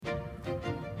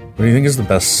What do you think is the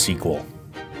best sequel?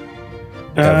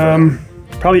 Ever?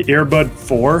 Probably Air Bud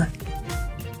 4.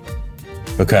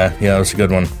 Okay, yeah, that's a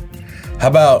good one. How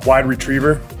about Wide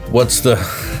Retriever? what's the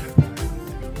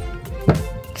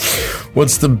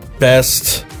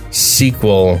best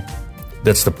sequel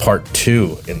that's the part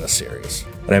 2 in the series?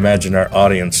 And I imagine our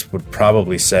audience would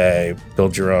probably say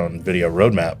Build Your Own Video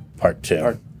Roadmap Part 2.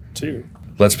 Part 2.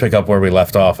 Let's pick up where we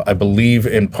left off. I believe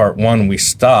in part 1 we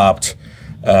stopped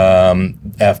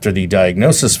after the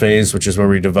diagnosis phase, which is where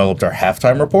we developed our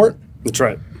halftime report. That's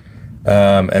right.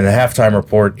 And the halftime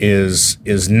report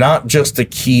is not just a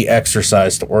key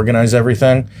exercise to organize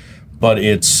everything, but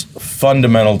it's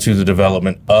fundamental to the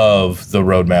development of the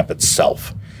roadmap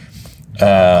itself.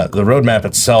 The roadmap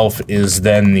itself is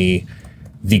then the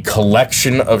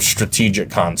collection of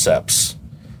strategic concepts,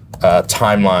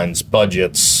 timelines,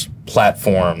 budgets,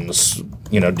 platforms,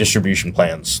 distribution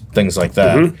plans, things like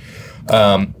that. Mm-hmm.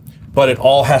 But it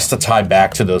all has to tie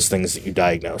back to those things that you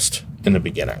diagnosed in the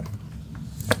beginning.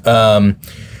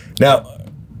 Now,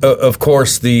 of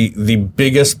course, the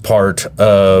biggest part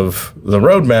of the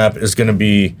roadmap is going to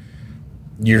be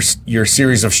your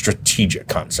series of strategic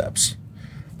concepts.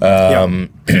 And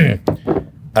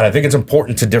I think it's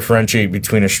important to differentiate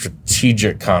between a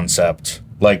strategic concept,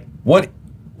 like what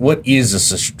is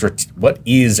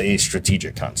a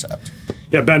strategic concept?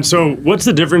 Yeah, Ben. So, what's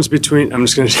the difference between? I'm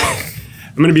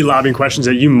going to be lobbing questions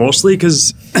at you mostly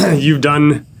because you've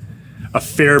done a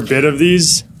fair bit of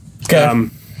these. Okay.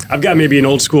 I've got maybe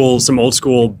some old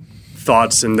school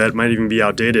thoughts, and that might even be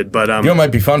outdated. But what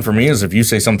might be fun for me is if you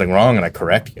say something wrong and I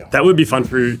correct you. That would be fun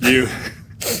for you.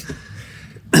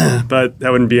 But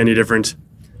that wouldn't be any different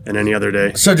than any other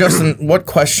day. So, Justin, what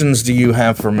questions do you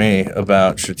have for me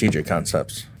about strategic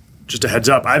concepts? Just a heads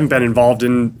up, I haven't been involved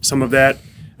in some of that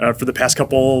for the past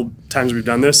couple times we've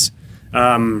done this.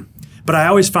 But I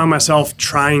always found myself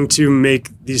trying to make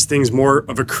these things more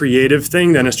of a creative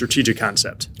thing than a strategic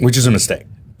concept. Which is a mistake.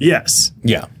 Yes.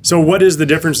 Yeah. So what is the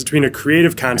difference between a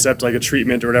creative concept, like a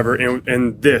treatment or whatever,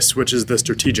 and this, which is the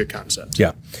strategic concept?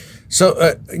 Yeah.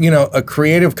 So, a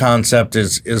creative concept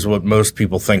is what most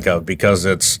people think of because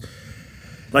it's...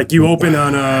 Like you open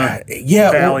on a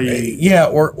valley.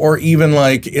 Or even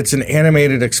like it's an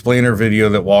animated explainer video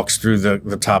that walks through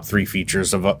the top 3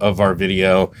 features of our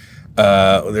video.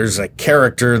 There's a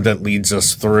character that leads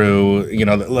us through,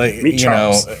 meet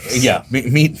Charles.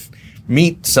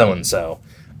 Meet so-and-so.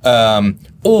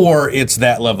 Or it's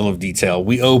that level of detail.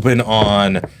 We open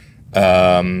on,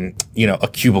 a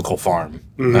cubicle farm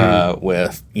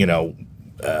with,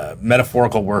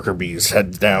 metaphorical worker bees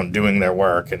heads down doing their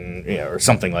work and, or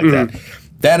something like that.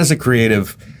 That is a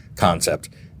creative concept.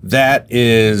 That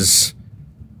is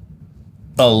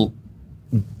a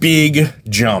big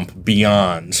jump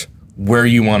beyond where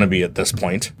you want to be at this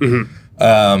point.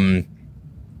 And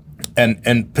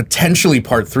potentially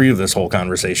part 3 of this whole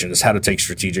conversation is how to take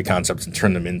strategic concepts and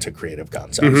turn them into creative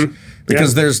concepts.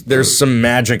 Because there's some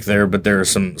magic there, but there are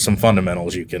some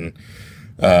fundamentals you can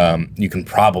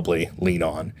probably lean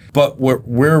on. But what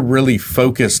we're really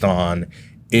focused on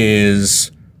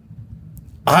is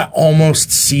I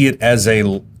almost see it as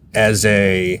a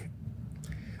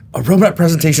roadmap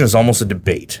presentation is almost a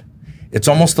debate. It's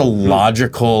almost a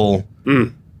logical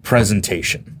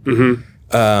presentation.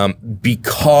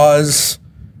 Because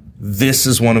this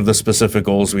is one of the specific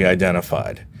goals we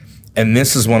identified. And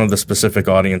this is one of the specific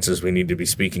audiences we need to be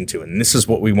speaking to. And this is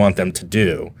what we want them to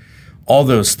do. All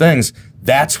those things,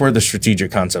 that's where the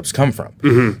strategic concepts come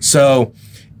from. So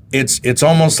it's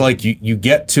almost like you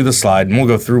get to the slide, and we'll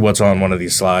go through what's on one of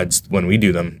these slides when we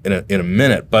do them in a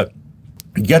minute. But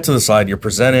you get to the slide, you're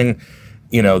presenting,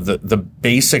 the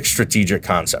basic strategic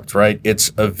concept, right?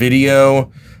 It's a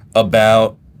video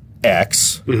about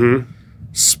X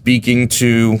speaking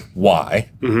to Y,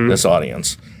 this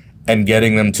audience, and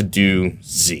getting them to do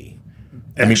Z.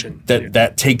 Action.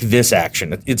 That take this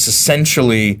action. It's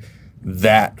essentially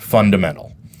that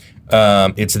fundamental.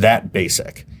 It's that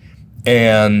basic.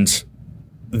 And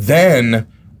then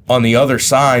on the other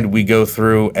side, we go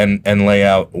through and lay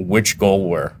out which goal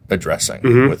we're addressing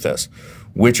with this,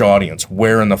 which audience,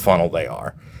 where in the funnel they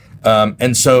are.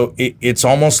 And so it's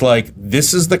almost like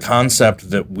this is the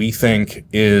concept that we think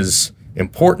is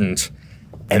important,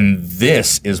 and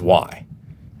this is why.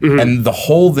 And the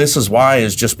whole this is why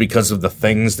is just because of the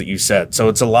things that you said. So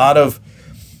it's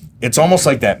it's almost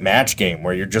like that match game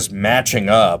where you're just matching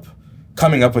up.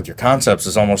 Coming up with your concepts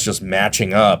is almost just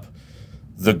matching up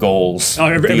the goals,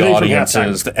 the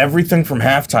audiences, everything from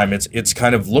halftime. It's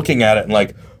kind of looking at it and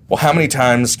like, well, how many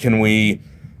times can we...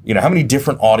 how many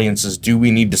different audiences do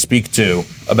we need to speak to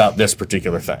about this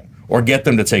particular thing? or get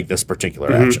them to take this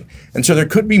particular action. And so there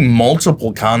could be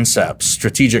multiple concepts,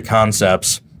 strategic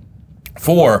concepts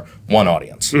for one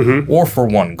audience or for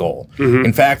one goal.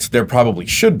 In fact, there probably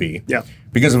should be. Yeah.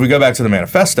 Because if we go back to the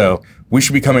manifesto, we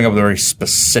should be coming up with very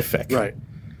specific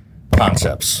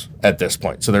concepts at this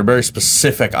point. So they're very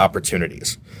specific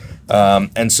opportunities.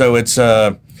 And so it's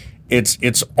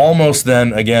almost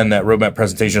then, again, that roadmap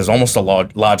presentation is almost a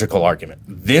logical argument.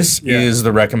 This is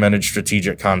the recommended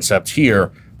strategic concept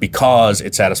here because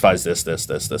it satisfies this.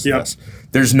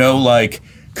 There's no like,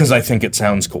 because I think it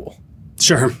sounds cool.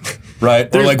 Sure.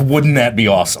 Right? Or like, wouldn't that be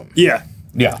awesome? Yeah.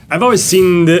 Yeah. I've always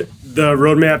seen the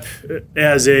roadmap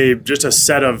as just a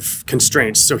set of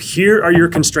constraints. So here are your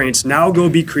constraints. Now go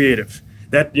be creative.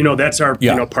 That's our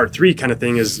part 3 kind of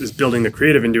thing is building the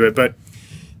creative into it. But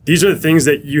these are the things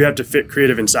that you have to fit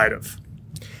creative inside of.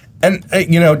 And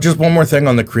just one more thing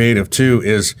on the creative too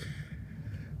is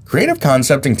creative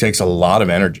concepting takes a lot of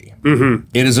energy.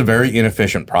 It is a very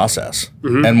inefficient process.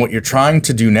 And what you're trying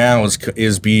to do now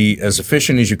is be as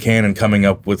efficient as you can in coming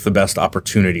up with the best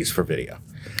opportunities for video.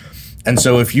 And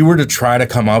so if you were to try to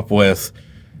come up with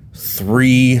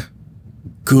 3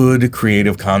 good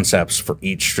creative concepts for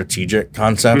each strategic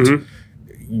concept,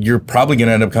 you're probably going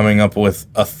to end up coming up with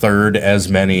a third as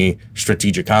many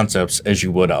strategic concepts as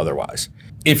you would otherwise.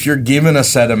 If you're given a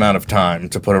set amount of time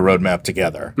to put a roadmap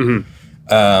together,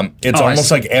 it's almost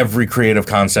like every creative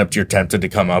concept you're tempted to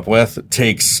come up with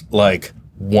takes like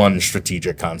one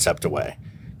strategic concept away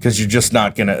because you're just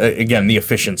not going to, again, the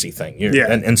efficiency thing.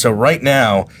 And so right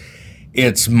now,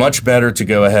 it's much better to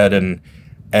go ahead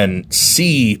and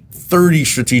see 30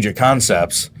 strategic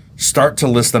concepts, start to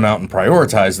list them out and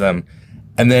prioritize them,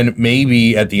 and then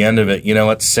maybe at the end of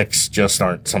it, 6 just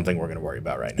aren't something we're going to worry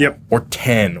about right now. Or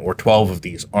 10 or 12 of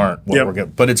these aren't what we're going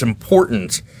to. But it's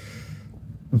important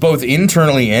both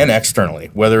internally and externally,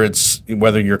 whether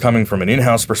you're coming from an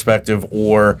in-house perspective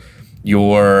or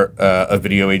you're a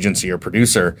video agency or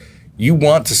producer, you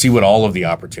want to see what all of the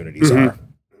opportunities are.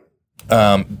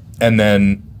 And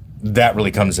then that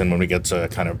really comes in when we get to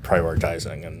kind of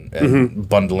prioritizing and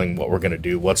bundling what we're going to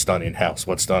do, what's done in-house,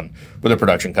 what's done with a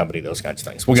production company, those kinds of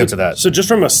things. We'll get to that. So just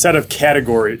from a set of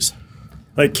categories,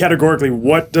 like categorically,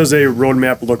 what does a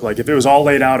roadmap look like? If it was all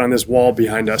laid out on this wall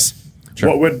behind us,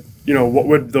 what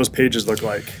would those pages look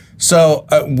like? So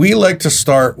we like to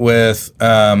start with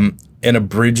an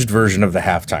abridged version of the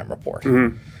halftime report.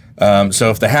 So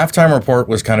if the halftime report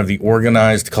was kind of the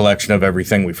organized collection of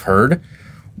everything we've heard,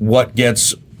 what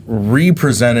gets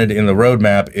represented in the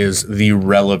roadmap is the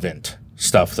relevant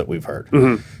stuff that we've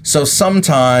heard. So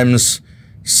sometimes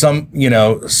someone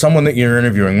that you're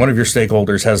interviewing, one of your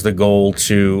stakeholders has the goal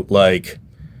to like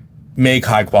make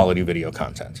high quality video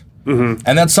content.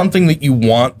 And that's something that you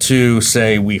want to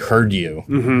say, we heard you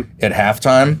at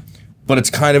halftime, but it's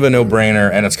kind of a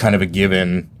no-brainer and it's kind of a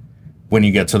given when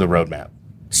you get to the roadmap.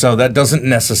 So that doesn't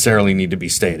necessarily need to be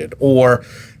stated. Or,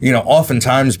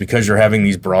 oftentimes because you're having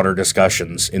these broader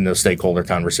discussions in those stakeholder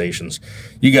conversations,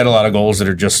 you get a lot of goals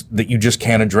that you just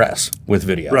can't address with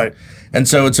video. Right. And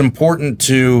so it's important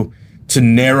to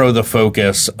narrow the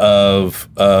focus of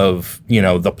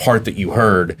the part that you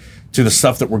heard to the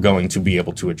stuff that we're going to be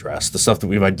able to address, the stuff that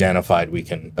we've identified we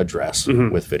can address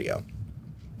with video.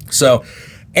 So,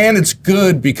 and it's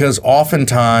good because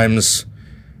oftentimes,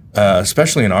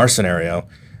 especially in our scenario,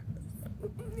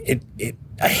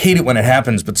 I hate it when it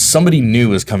happens, but somebody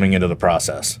new is coming into the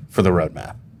process for the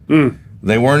roadmap.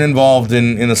 They weren't involved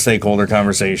in the stakeholder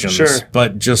conversations,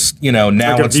 but just, now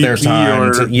like it's their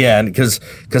time.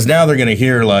 Because now they're going to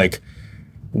hear like,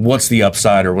 what's the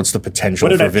upside or what's the potential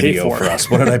for video for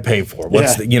us? What did I pay for?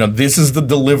 What's this is the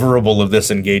deliverable of this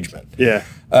engagement.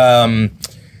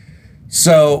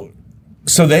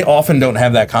 So they often don't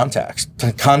have that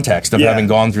context of having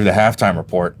gone through the halftime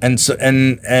report. And so,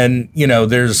 and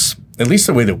there's, at least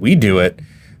the way that we do it,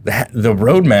 the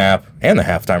roadmap and the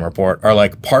halftime report are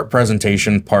like part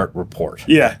presentation, part report.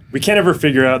 Yeah, we can't ever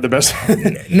figure out the best.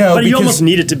 No, but you almost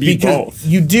need it to be both.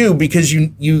 You do, because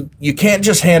you can't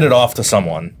just hand it off to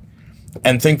someone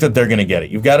and think that they're going to get it.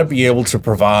 You've got to be able to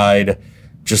provide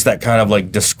just that kind of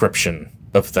like description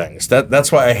of things.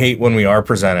 That's why I hate when we are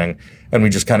presenting and we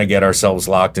just kind of get ourselves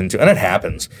locked into, and it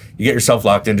happens. You get yourself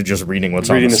locked into just reading what's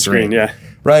on the screen. Yeah.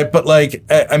 Right. But like,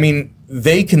 I mean,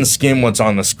 they can skim what's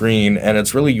on the screen, and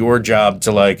it's really your job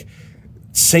to like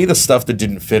say the stuff that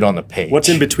didn't fit on the page. What's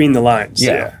in between the lines.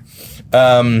 Yeah.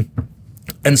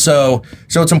 And so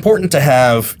it's important to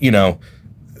have,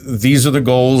 these are the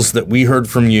goals that we heard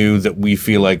from you that we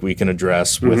feel like we can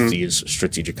address with these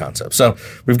strategic concepts. So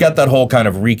we've got that whole kind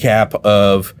of recap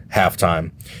of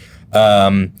halftime.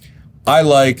 I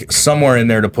like somewhere in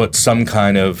there to put some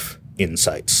kind of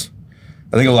insights.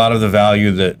 I think a lot of the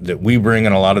value that we bring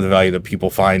and a lot of the value that people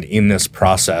find in this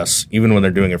process, even when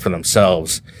they're doing it for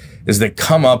themselves, is they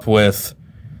come up with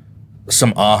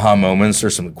some aha moments or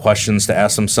some questions to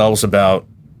ask themselves about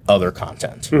other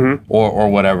content or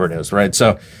whatever it is, right?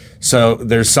 So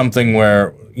there's something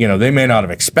where, they may not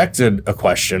have expected a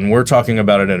question. We're talking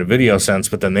about it in a video sense,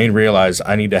 but then they realize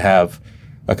I need to have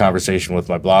a conversation with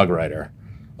my blog writer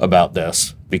about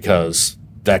this because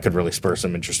that could really spur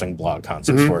some interesting blog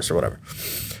concepts for us or whatever.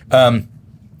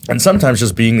 And sometimes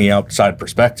just being the outside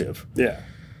perspective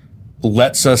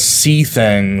lets us see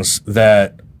things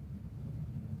that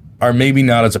are maybe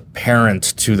not as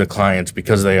apparent to the client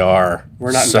because they are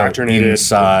we're not so indoctrinated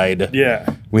inside.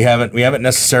 We haven't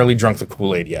necessarily drunk the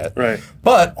Kool-Aid yet. Right.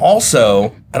 But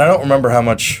also, and I don't remember how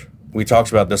much we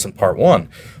talked about this in part 1,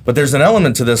 but there's an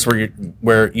element to this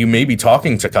where you may be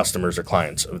talking to customers or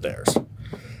clients of theirs.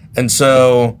 And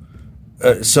so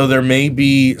there may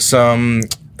be some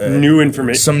new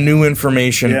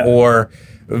information, or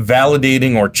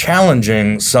validating or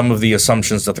challenging some of the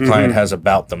assumptions that the client has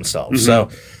about themselves. So,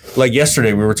 like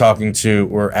yesterday,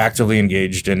 we're actively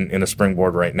engaged in a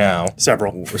Springboard right now.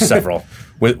 Several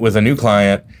with a new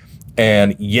client.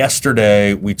 And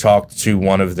yesterday, we talked to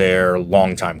one of their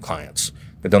longtime clients.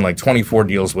 They've done like 24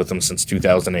 deals with them since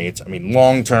 2008. I mean,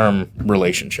 long-term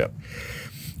relationship.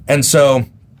 And so,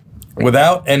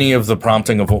 without any of the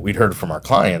prompting of what we'd heard from our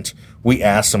client, we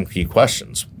asked some key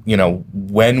questions.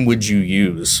 When would you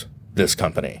use this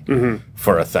company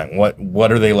for a thing?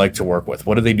 What are they like to work with?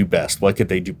 What do they do best? What could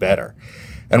they do better?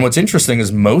 And what's interesting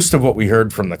is most of what we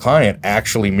heard from the client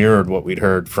actually mirrored what we'd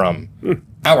heard from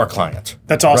our client.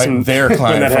 That's awesome. Right? Their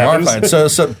client from our client.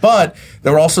 So, but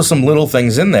there were also some little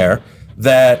things in there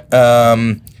that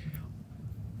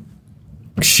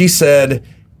she said,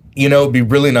 it'd be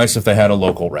really nice if they had a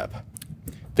local rep.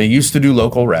 They used to do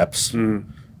local reps,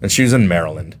 and she was in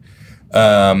Maryland.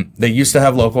 They used to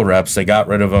have local reps. They got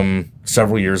rid of them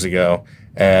several years ago.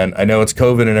 And I know it's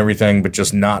COVID and everything, but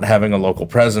just not having a local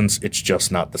presence, it's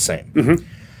just not the same.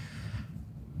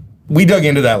 We dug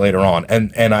into that later on.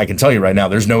 And I can tell you right now,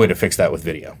 there's no way to fix that with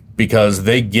video because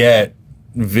they get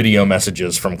video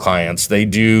messages from clients. They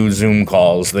do Zoom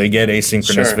calls. They get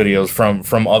asynchronous videos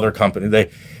from other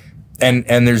companies.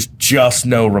 And there's just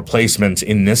no replacement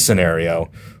in this scenario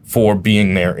for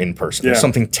being there in person. There's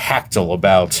something tactile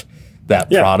about that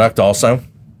product also.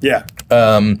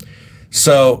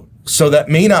 So that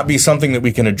may not be something that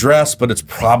we can address, but it's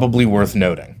probably worth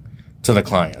noting to the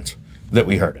client that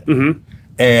we heard it.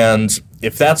 And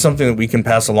if that's something that we can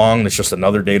pass along, that's just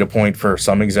another data point for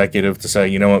some executive to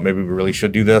say, maybe we really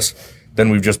should do this,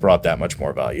 then we've just brought that much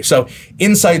more value. So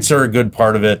insights are a good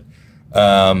part of it.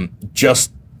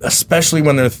 Just especially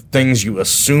when there are things you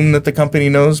assume that the company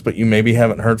knows, but you maybe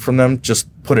haven't heard from them, just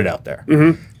put it out there.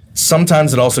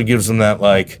 Sometimes it also gives them that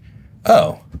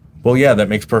that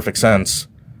makes perfect sense.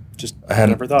 Just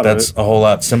never thought of it. That's a whole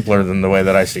lot simpler than the way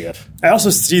that I see it. I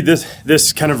also see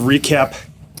this kind of recap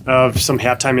of some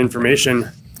halftime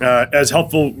information as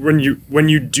helpful when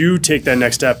you do take that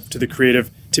next step to the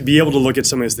creative to be able to look at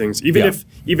some of these things,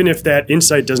 even if that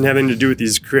insight doesn't have anything to do with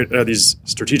these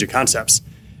strategic concepts.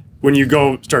 When you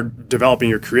go start developing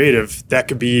your creative, that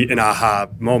could be an aha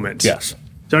moment. Yes.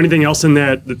 So anything else in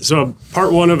that? So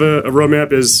part 1 of a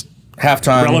roadmap is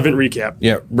halftime. Relevant recap.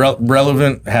 Yeah,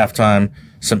 relevant halftime,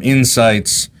 some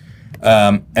insights,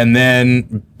 and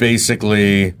then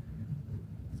basically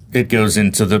it goes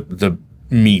into the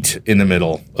meat in the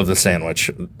middle of the sandwich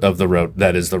of the road.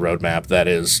 That is the roadmap. That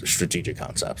is strategic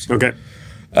concepts. Okay.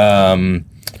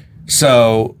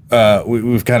 So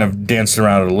we've kind of danced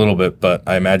around it a little bit, but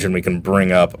I imagine we can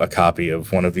bring up a copy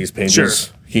of one of these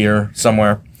pages here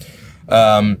somewhere.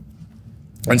 And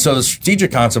so the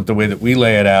strategic concept, the way that we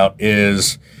lay it out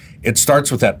is it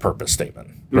starts with that purpose statement,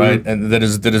 right? And that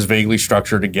is vaguely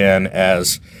structured again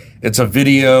as it's a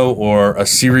video or a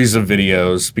series of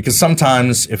videos, because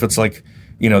sometimes if it's like,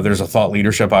 there's a thought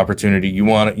leadership opportunity, you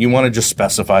want to just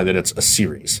specify that it's a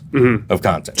series of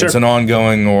content. It's an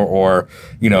ongoing or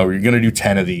you're going to do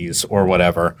 10 of these or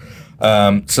whatever.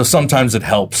 So sometimes it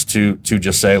helps to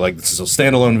just say like, this is a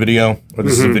standalone video or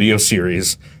this is a video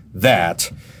series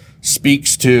that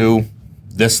speaks to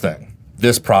this thing,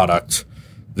 this product,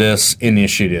 this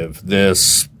initiative,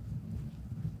 this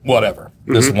whatever,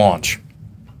 this launch,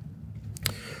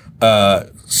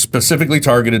 specifically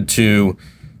targeted to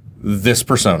this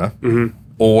persona,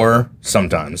 or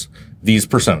sometimes these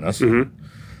personas,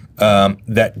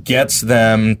 that gets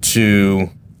them to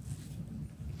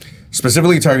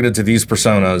specifically targeted to these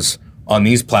personas on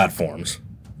these platforms,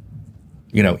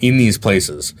 in these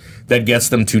places, that gets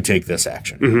them to take this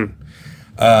action.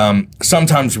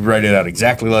 Sometimes we write it out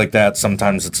exactly like that.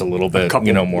 Sometimes it's a little bit,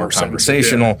 more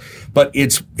conversational. But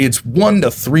it's 1 to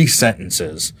 3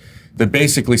 sentences that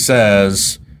basically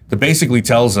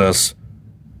tells us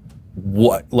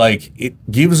what, like, it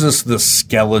gives us the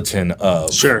skeleton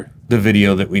of the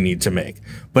video that we need to make.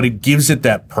 But it gives it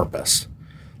that purpose.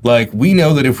 Like, we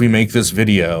know that if we make this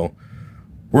video,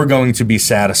 we're going to be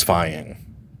satisfying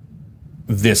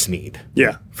this need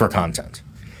for content.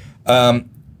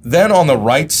 Then on the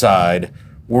right side,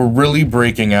 we're really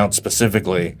breaking out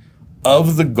specifically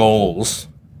of the goals,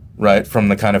 right, from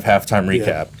the kind of halftime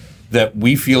recap that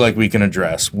we feel like we can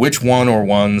address. Which one or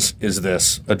ones is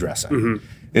this addressing? Mm-hmm.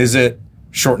 Is it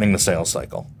shortening the sales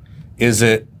cycle? Is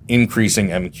it increasing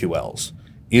MQLs?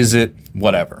 Is it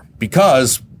whatever?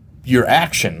 Because your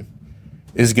action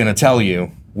is going to tell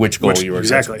you which goal you are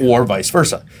addressing, or vice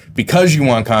versa. Because you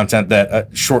want content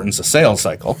that shortens the sales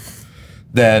cycle,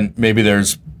 then maybe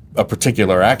there's a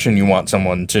particular action you want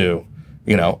someone to,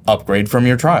 upgrade from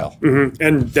your trial. Mm-hmm.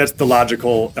 And that's the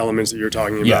logical elements that you're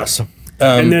talking about. Yes.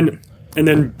 And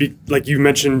then, like you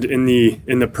mentioned in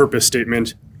the purpose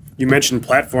statement, you mentioned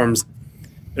platforms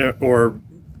or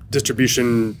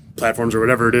distribution platforms or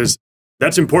whatever it is.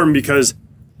 That's important because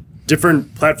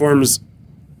different platforms,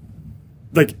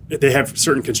 like, they have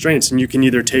certain constraints, and you can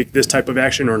either take this type of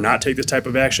action or not take this type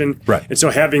of action. Right. And so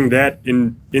having that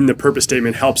in the purpose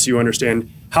statement helps you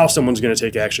understand how someone's going to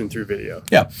take action through video.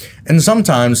 Yeah. And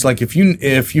sometimes, like, if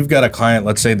you've got a client,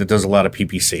 let's say, that does a lot of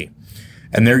PPC,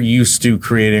 and they're used to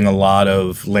creating a lot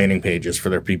of landing pages for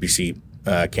their PPC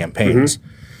campaigns,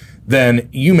 then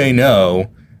you may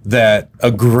know that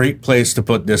a great place to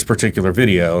put this particular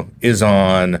video is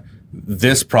on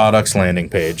this product's landing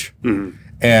page. Mm-hmm.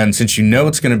 And since you know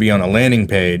it's going to be on a landing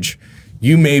page,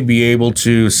 you may be able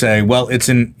to say, well, it's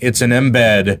an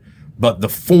embed, but the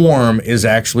form is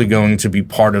actually going to be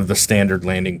part of the standard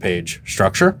landing page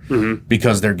structure,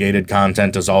 because their gated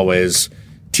content is always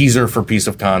teaser for piece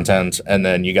of content, and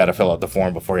then you got to fill out the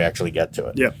form before you actually get to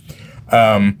it.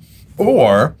 Yeah.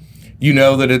 Or you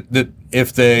know that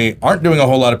if they aren't doing a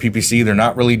whole lot of PPC, they're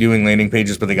not really doing landing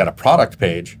pages, but they got a product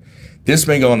page. This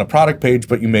may go on the product page,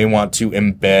 but you may want to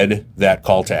embed that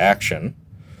call to action.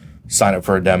 Sign up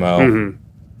for a demo,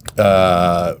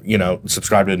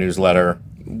 subscribe to the newsletter,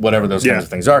 whatever those kinds of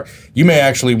things are. You may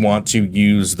actually want to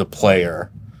use the player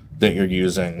that you're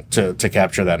using to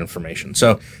capture that information.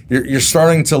 So you're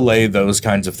starting to lay those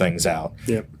kinds of things out.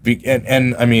 Yep.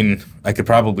 And I mean, I could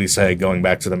probably say, going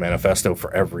back to the manifesto,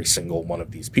 for every single one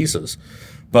of these pieces.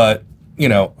 But,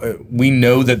 we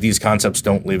know that these concepts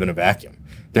don't live in a vacuum.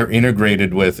 They're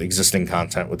integrated with existing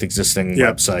content, with existing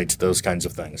websites, those kinds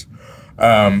of things.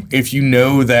 If you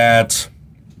know that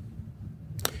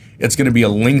it's going to be a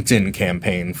LinkedIn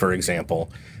campaign, for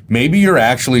example, maybe you're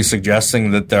actually suggesting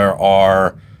that there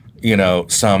are,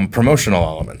 some promotional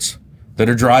elements that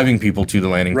are driving people to the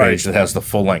landing page that has the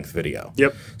full-length video.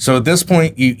 Yep. So at this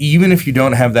point, even if you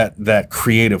don't have that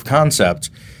creative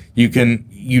concept,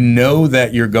 you know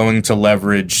that you're going to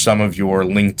leverage some of your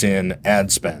LinkedIn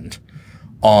ad spend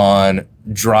on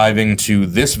driving to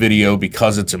this video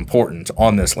because it's important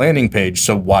on this landing page.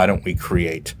 So why don't we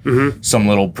create some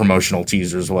little promotional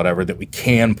teasers, whatever, that we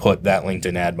can put that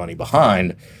LinkedIn ad money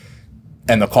behind,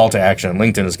 and the call to action on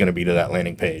LinkedIn is going to be to that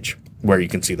landing page where you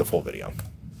can see the full video.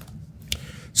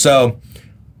 So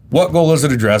what goal is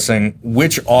it addressing?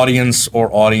 Which audience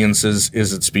or audiences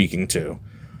is it speaking to?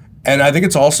 And I think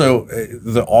it's also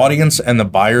the audience and the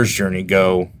buyer's journey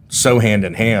go so hand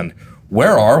in hand.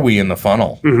 Where are we in the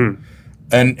funnel? Mm-hmm.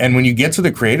 And when you get to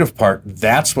the creative part,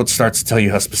 that's what starts to tell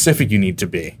you how specific you need to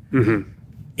be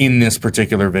in this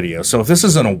particular video. So if this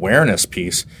is an awareness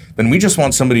piece, then we just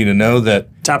want somebody to know that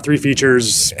top 3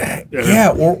 features.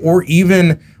 Or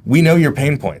even we know your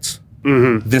pain points.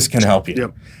 Mm-hmm. This can help you.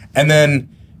 Yep. And then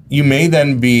you may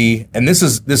then be, and this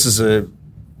is a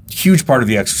huge part of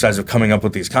the exercise of coming up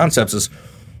with these concepts, is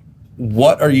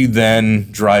what are you then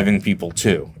driving people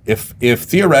to? If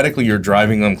theoretically you're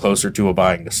driving them closer to a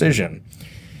buying decision,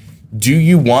 do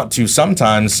you want to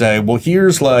sometimes say, well,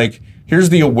 here's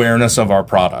the awareness of our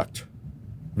product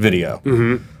video,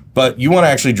 but you want to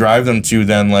actually drive them to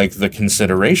then like the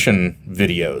consideration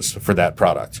videos for that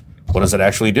product. What does it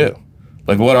actually do?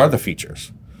 Like, what are the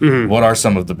features? What are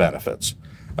some of the benefits?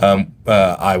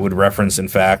 I would reference, in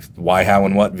fact, why, how,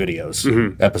 and what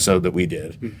videos episode that we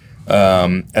did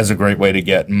as a great way to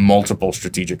get multiple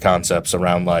strategic concepts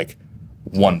around like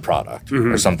one product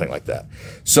or something like that.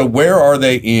 So where are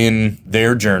they in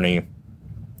their journey?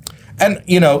 And,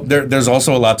 there's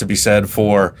also a lot to be said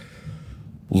for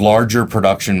larger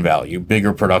production value,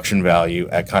 bigger production value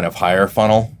at kind of higher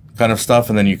funnel kind of stuff,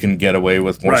 and then you can get away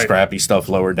with more Right. scrappy stuff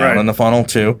lower down Right. in the funnel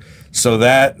too. So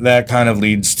that kind of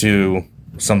leads to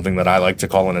something that I like to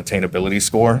call an attainability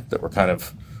score that we're kind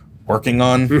of working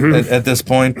on at this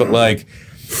point. But like,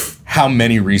 how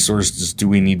many resources do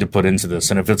we need to put into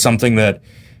this? And if it's something that,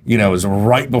 you know, is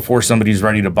right before somebody's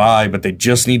ready to buy, but they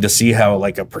just need to see how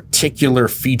like a particular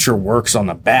feature works on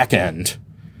the back end,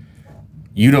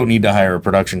 you don't need to hire a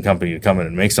production company to come in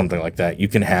and make something like that. You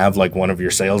can have like one of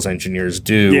your sales engineers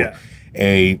do Yeah.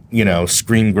 a, you know,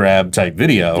 screen grab type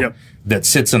video Yep. that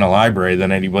sits in a library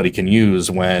that anybody can use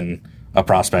when a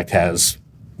prospect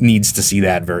needs to see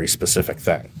that very specific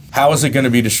thing. How is it going to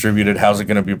be distributed? How's it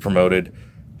going to be promoted?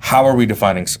 How are we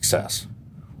defining success?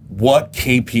 What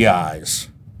KPIs?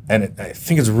 And I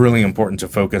think it's really important to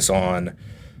focus on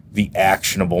the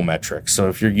actionable metrics. So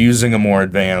if you're using a more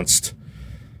advanced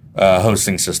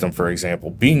hosting system, for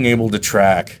example, being able to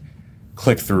track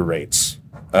click-through rates,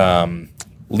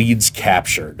 leads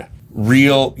captured,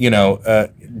 real,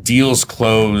 deals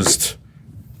closed,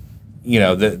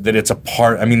 that it's a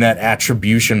part, that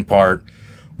attribution part,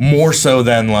 more so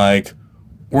than like,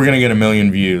 we're going to get 1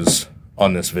 million views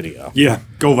on this video. Yeah,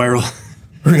 go viral.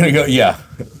 We're going to go,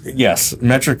 yes,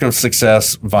 metric of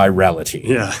success, virality.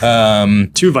 Yeah.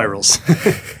 2 virals.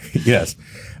 Yes.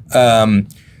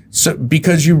 So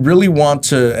because you really want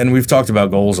to, and we've talked about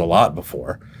goals a lot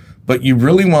before, but you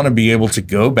really want to be able to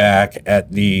go back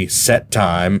at the set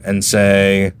time and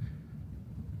say,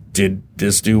 did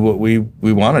this do what we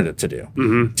wanted it to do?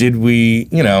 Mm-hmm. Did we,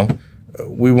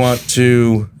 we want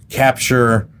to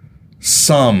capture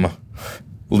some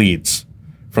leads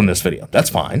from this video. That's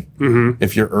fine. Mm-hmm.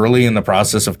 If you're early in the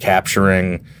process of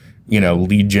capturing,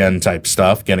 lead gen type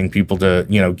stuff, getting people to,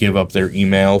 give up their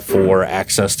email for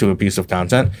access to a piece of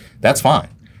content, that's fine,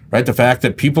 right? The fact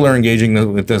that people are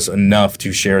engaging with this enough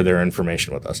to share their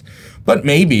information with us. But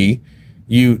maybe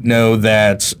you know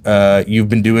that you've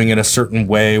been doing it a certain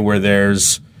way where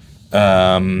there's, it's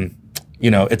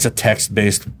a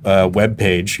text-based web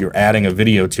page. You're adding a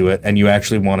video to it, and you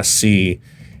actually want to see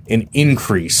an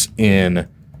increase in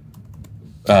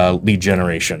lead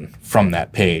generation from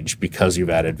that page because you've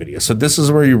added video. So this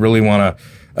is where you really want to,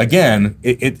 again,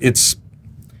 it's,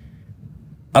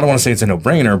 I don't want to say it's a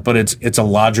no-brainer, but it's a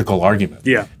logical argument.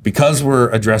 Yeah. Because we're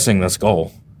addressing this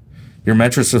goal, your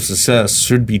metrics of success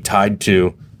should be tied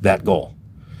to that goal.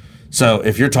 So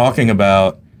if you're talking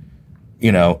about,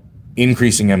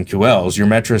 increasing MQLs, your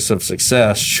metrics of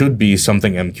success should be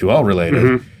something MQL related.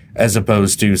 Mm-hmm. As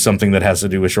opposed to something that has to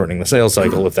do with shortening the sales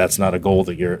cycle if that's not a goal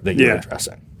that you're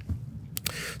addressing.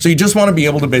 So you just want to be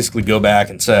able to basically go back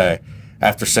and say,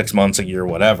 after 6 months, a year,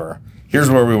 whatever, here's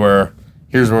where we were,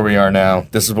 here's where we are now,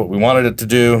 this is what we wanted it to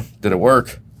do, did it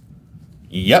work?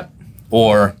 Yep.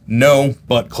 Or no,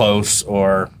 but close,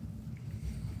 or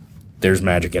there's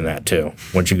magic in that too,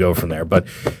 once you go from there. But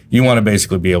you want to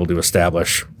basically be able to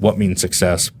establish what means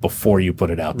success before you put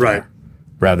it out there, right,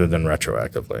 rather than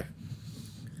retroactively.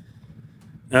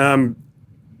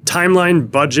 Timeline,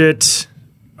 budget,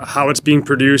 how it's being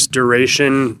produced,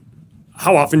 duration.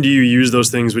 How often do you use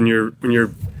those things when you're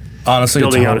honestly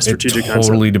building out a strategic concept? It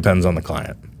totally depends on the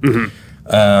client.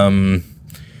 Mm-hmm.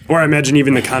 Or I imagine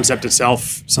even the concept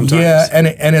itself sometimes. Yeah, and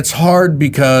it's hard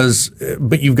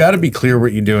but you've got to be clear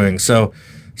what you're doing. So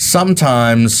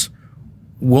sometimes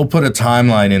we'll put a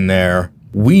timeline in there.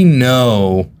 We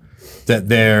know that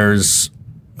there's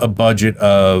a budget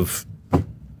of,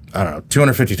 I don't know,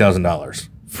 $250,000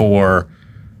 for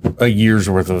a year's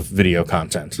worth of video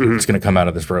content. Mm-hmm. It's going to come out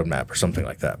of this roadmap or something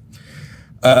like that.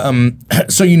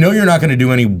 So you're not going to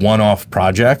do any one-off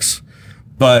projects,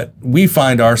 but we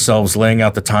find ourselves laying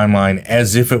out the timeline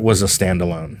as if it was a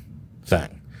standalone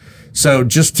thing. So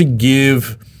just to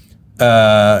give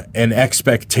an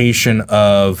expectation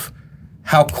of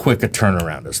how quick a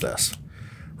turnaround is this.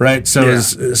 Right. So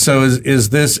is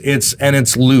this,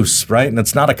 it's loose, right? And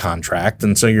it's not a contract.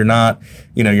 And so you're not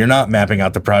mapping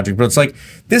out the project, but it's like,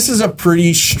 this is a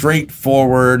pretty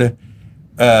straightforward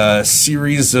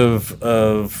series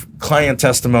of client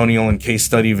testimonial and case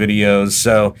study videos.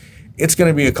 So it's going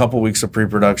to be a couple weeks of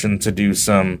pre-production to do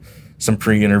some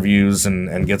pre-interviews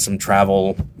and get some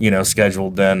travel,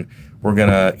 scheduled. Then we're going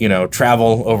to,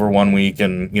 travel over 1 week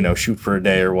and, shoot for a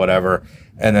day or whatever.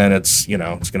 And then it's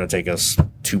going to take us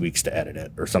 2 weeks to edit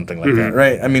it or something like that,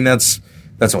 right? That's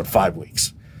what, 5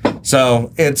 weeks.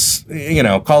 So it's,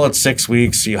 call it 6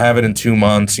 weeks. You have it in 2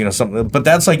 months, something. But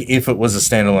that's like if it was a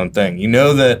standalone thing. You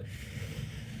know that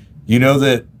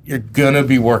you're going to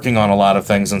be working on a lot of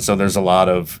things. And so there's a lot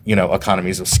of,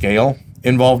 economies of scale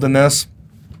involved in this.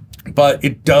 But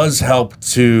it does help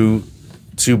to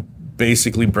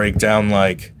basically break down,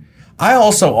 like, I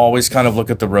also always kind of look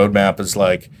at the roadmap as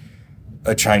like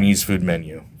a Chinese food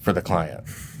menu for the client.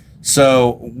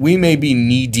 So we may be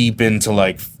knee deep into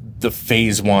like the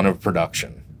phase 1 of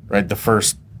production, right? The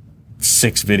first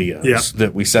 6 videos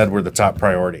that we said were the top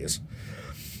priorities.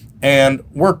 And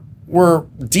we're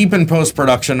deep in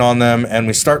post-production on them, and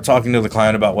we start talking to the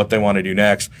client about what they want to do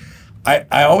next.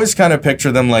 I always kind of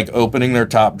picture them like opening their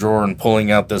top drawer and pulling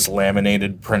out this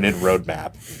laminated printed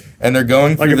roadmap. And they're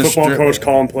going through like a football coach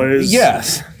calling plays.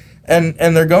 Yes. And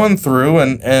they're going through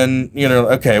and you know,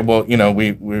 okay, well, you know,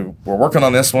 we're working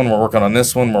on this one, we're working on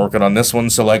this one, we're working on this one.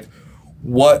 So like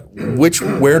where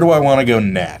do I want to go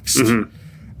next?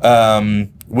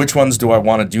 Which ones do I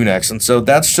want to do next? And so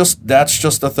that's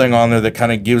just a thing on there that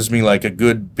kind of gives me like a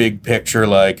good big picture,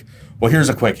 like, well, here's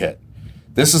a quick hit.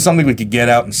 This is something we could get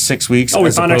out in 6 weeks. Oh,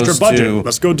 we found extra budget.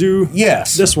 Let's go do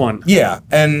this one. Yeah.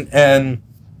 And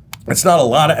it's not a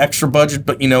lot of extra budget,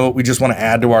 but you know what? We just want to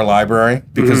add to our library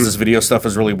because this video stuff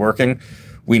is really working.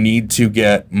 We need to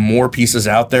get more pieces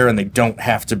out there, and they don't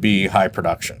have to be high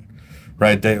production,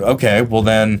 right? Well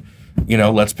then, you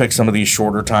know, let's pick some of these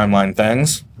shorter timeline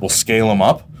things. We'll scale them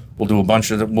up. We'll do a bunch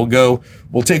of them.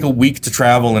 We'll take a week to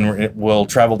travel, and we'll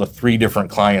travel to 3 different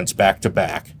clients back to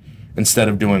back instead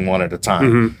of doing one at a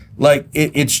time. Like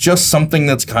it's just something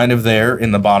that's kind of there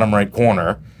in the bottom right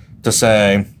corner to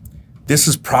say, this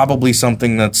is probably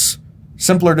something that's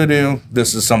simpler to do.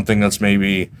 This is something that's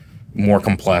maybe more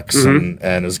complex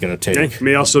and is going to take. Okay. You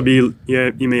may also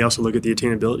look at the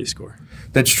attainability score.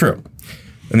 That's true.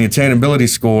 And the attainability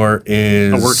score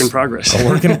is a work in progress. A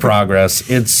work in progress.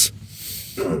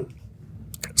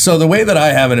 So the way that I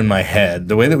have it in my head,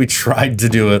 the way that we tried to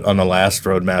do it on the last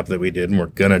roadmap that we did, and we're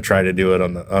going to try to do it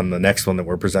on the next one that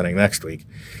we're presenting next week,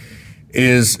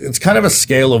 is it's kind of a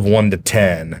scale of 1 to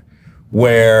 10,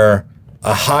 where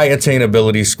a high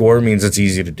attainability score means it's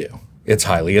easy to do. It's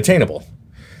highly attainable.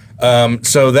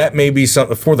 So that may be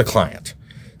something for the client.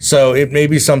 So it may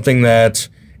be something that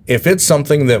if it's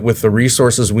something that with the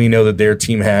resources we know that their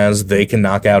team has, they can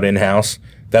knock out in-house,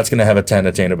 that's going to have a 10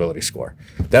 attainability score.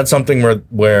 That's something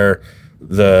where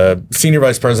the senior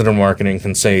vice president of marketing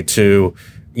can say to,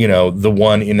 you know, the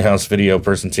one in-house video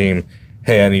person team,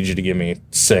 hey, I need you to give me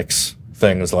 6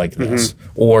 things like this,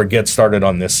 or get started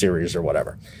on this series or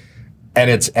whatever. And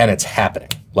it's happening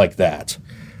like that.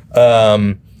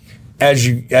 As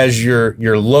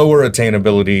your lower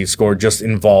attainability score just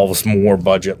involves more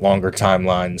budget, longer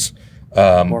timelines,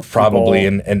 probably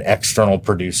an external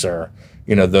producer,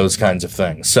 you know, those kinds of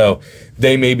things. So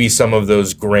they may be some of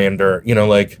those grander, you know,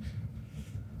 like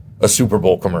a Super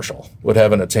Bowl commercial would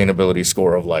have an attainability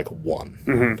score of like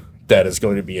 1. That is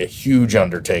going to be a huge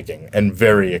undertaking and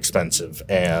very expensive.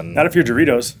 And not if you're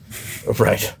Doritos.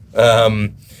 Right.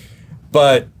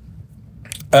 But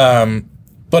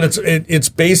it's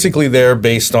basically there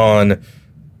based on,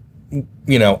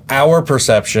 you know, our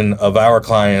perception of our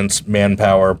clients'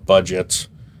 manpower, budget,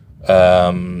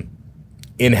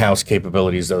 in-house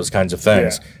capabilities, those kinds of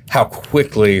things. Yeah. How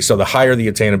quickly, so the higher the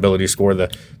attainability score, the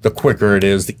quicker it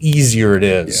is, the easier it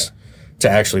is to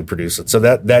actually produce it. So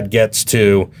that gets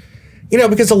to, you know,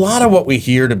 because a lot of what we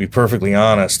hear, to be perfectly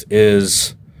honest,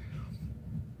 is,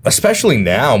 especially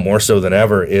now more so than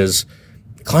ever, is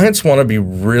clients want to be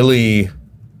really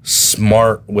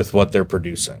smart with what they're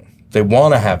producing. They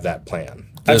want to have that plan.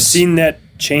 I've seen that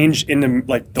change in the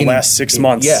last 6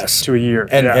 months to a year.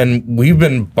 And we've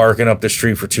been barking up the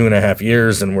street for 2.5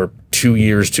 years, and we're 2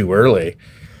 years too early.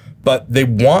 But they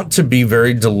want to be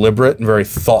very deliberate and very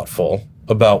thoughtful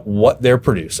about what they're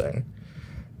producing.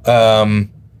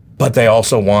 But they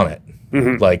also want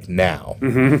it like now.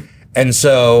 And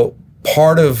so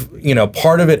part of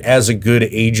it as a good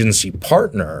agency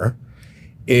partner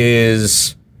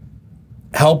is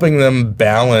helping them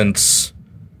balance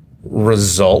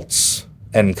results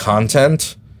and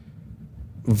content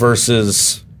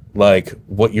versus like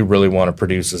what you really want to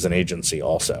produce as an agency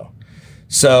also.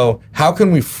 So how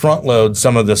can we front load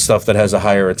some of this stuff that has a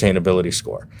higher attainability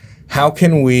score? How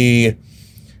can we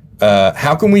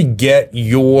get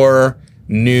your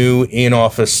new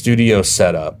in-office studio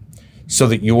set up so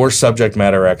that your subject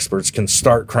matter experts can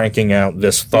start cranking out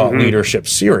this thought leadership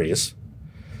series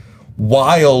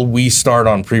while we start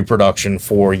on pre-production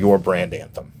for your brand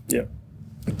anthem? Yeah.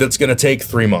 That's going to take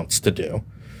 3 months to do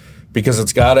because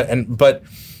it's got to, but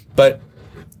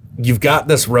you've got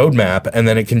this roadmap, and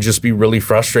then it can just be really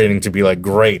frustrating to be like,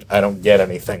 great, I don't get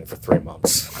anything for 3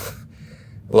 months.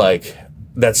 Like,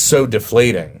 that's so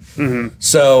deflating.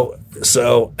 So,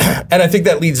 and I think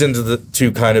that leads into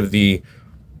to kind of the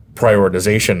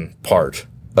prioritization part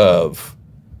of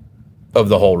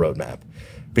the whole roadmap,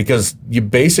 because you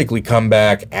basically come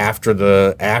back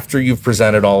after you've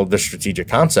presented all of the strategic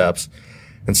concepts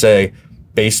and say,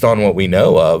 based on what we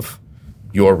know of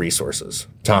your resources,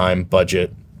 time,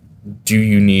 budget, do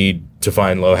you need to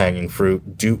find low-hanging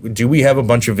fruit? Do we have a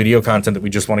bunch of video content that we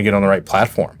just want to get on the right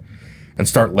platform and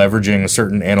start leveraging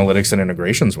certain analytics and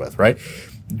integrations with, right?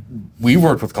 We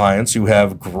worked with clients who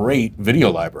have great video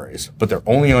libraries, but they're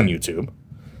only on YouTube.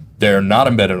 They're not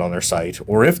embedded on their site,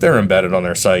 or if they're embedded on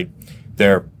their site,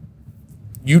 they're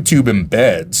YouTube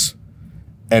embeds,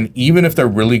 and even if they're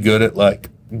really good at like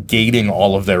gating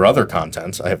all of their other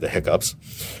content, I have the hiccups.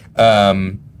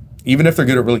 Even if they're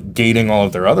good at really gating all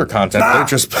of their other content, they're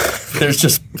just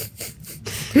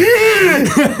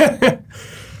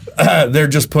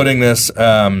putting this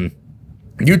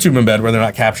YouTube embed where they're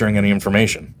not capturing any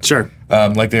information. Sure.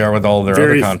 Like they are with all of their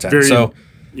other content.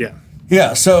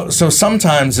 Yeah, so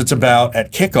sometimes it's about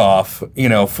at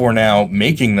kickoff, for now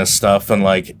making this stuff and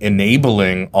like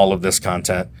enabling all of this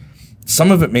content. Some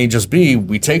of it may just be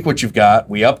we take what you've got,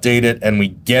 we update it, and we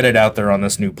get it out there on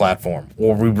this new platform,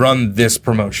 or we run this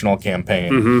promotional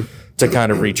campaign to kind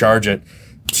of recharge it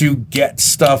to get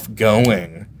stuff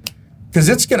going. Because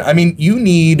you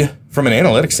need, from an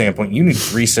analytics standpoint, you need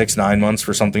 3, 6, 9 months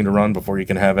for something to run before you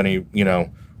can have any,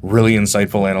 really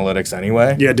insightful analytics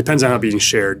anyway. Yeah, it depends on how being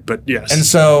shared, but yes. And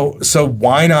so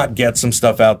why not get some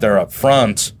stuff out there up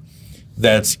front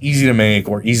that's easy to make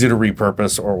or easy to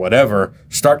repurpose or whatever?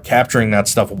 Start capturing that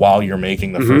stuff while you're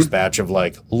making the first batch of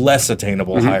like less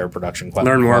attainable, higher production quality.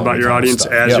 Learn more about your audience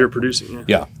as you're producing.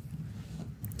 Yeah.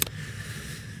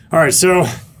 All right, so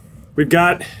we've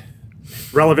got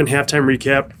relevant halftime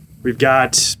recap. We've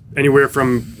got anywhere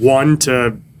from 1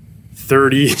 to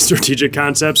 30 strategic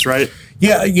concepts, right?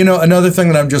 Yeah, another thing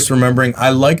that I'm just remembering, I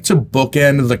like to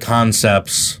bookend the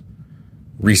concepts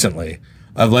recently.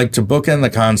 I'd like to bookend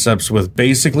the concepts with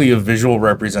basically a visual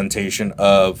representation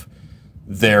of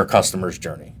their customer's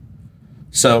journey.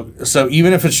 So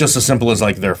even if it's just as simple as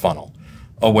like their funnel,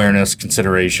 awareness,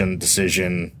 consideration,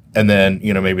 decision, and then,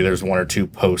 maybe there's 1 or 2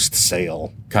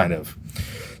 post-sale kind of.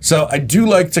 So I do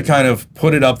like to kind of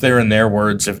put it up there in their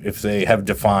words if they have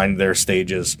defined their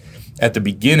stages at the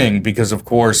beginning, because of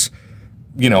course,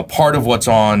 part of what's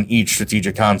on each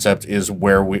strategic concept is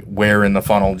where in the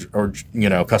funnel or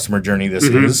customer journey this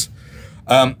is.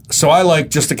 So I like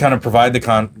just to kind of provide the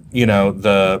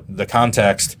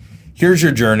context. Here's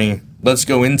your journey. Let's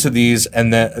go into these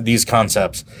and these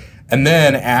concepts, and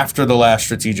then after the last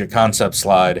strategic concept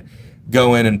slide,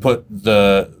 go in and put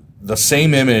the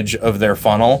same image of their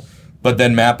funnel, but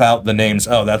then map out the names.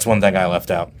 Oh, that's one thing I left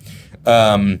out.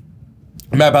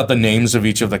 Map out the names of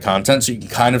each of the content so you can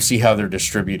kind of see how they're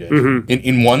distributed.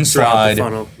 In one slide,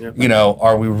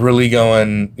 are we really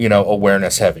going,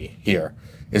 awareness heavy here?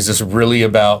 Is this really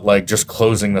about like just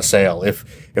closing the sale? If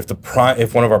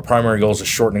one of our primary goals is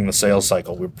shortening the sales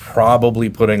cycle, we're probably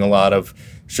putting a lot of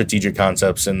strategic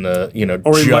concepts in the,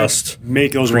 or we just might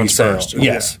make those ones first.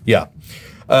 Yes. Yeah.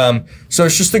 So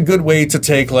it's just a good way to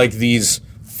take like these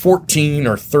 14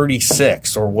 or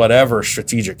 36 or whatever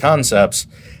strategic concepts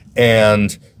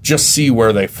and just see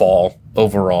where they fall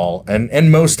overall.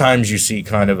 And most times you see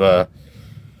kind of a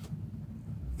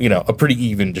pretty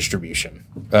even distribution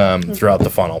throughout the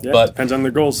funnel. Yeah, but depends on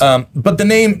their goals. But the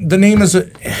name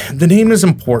is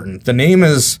important. The name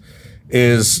is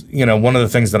one of the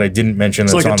things that I didn't mention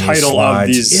that's like on a title these slides.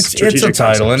 Of these it's a strategic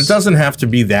title, concepts. and it doesn't have to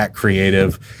be that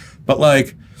creative. But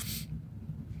like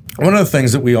one of the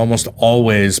things that we almost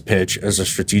always pitch as a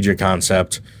strategic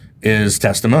concept is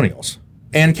testimonials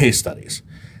and case studies.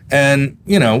 And,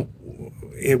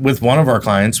 with one of our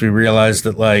clients, we realized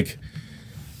that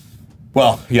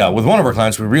with one of our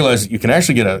clients, we realized that you can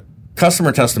actually get a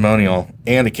customer testimonial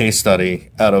and a case study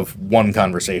out of one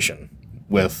conversation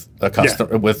with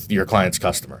with your client's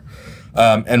customer.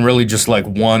 And really just like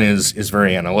one is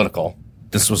very analytical.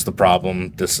 This was the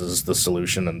problem, this is the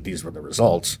solution, and these were the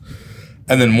results.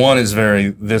 And then one is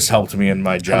this helped me in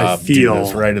my job. How they feel. Do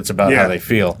this, right? It's about how they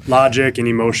feel. Logic and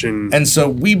emotion. And so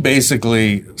we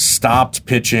basically stopped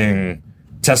pitching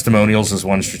testimonials as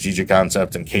one strategic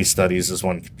concept and case studies as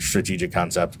one strategic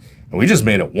concept. And we just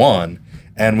made it one,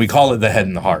 and we call it the head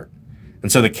and the heart. And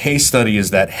so the case study is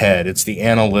that head. It's the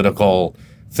analytical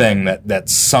thing that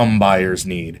some buyers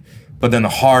need. But then the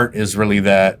heart is really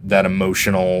that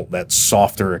emotional, that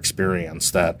softer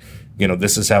experience that,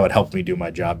 this is how it helped me do my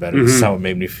job better. This is how it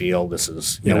made me feel. This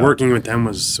is, working with them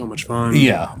was so much fun.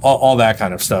 Yeah, all that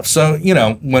kind of stuff. So,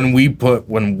 when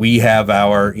we have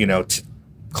our,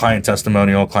 client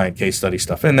testimonial, client case study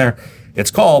stuff in there, it's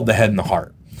called the head and the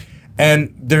heart.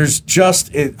 And there's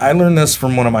I learned this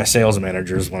from one of my sales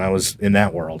managers when I was in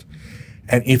that world.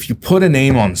 And if you put a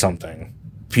name on something,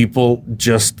 people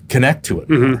just connect to it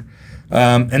more.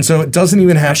 And so it doesn't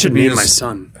even have to be name my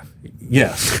son.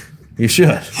 Yes, you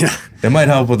should. Yeah. It might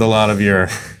help with a lot of your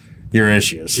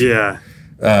issues. Yeah.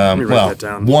 Let me write that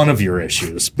down. One of your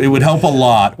issues. It would help a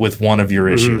lot with one of your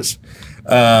issues.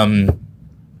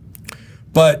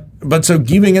 But so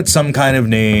giving it some kind of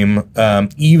name,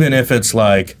 even if it's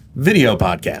like video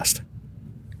podcast,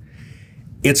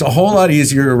 it's a whole lot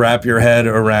easier to wrap your head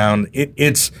around.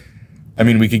 It's, I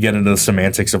mean, we could get into the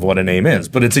semantics of what a name is,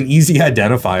 but it's an easy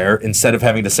identifier instead of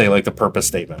having to say like the purpose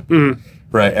statement,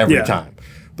 right, every time.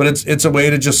 But it's a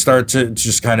way to just start to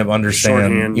just kind of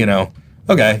understand, Shorthand. you know,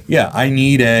 okay, yeah, I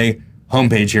need a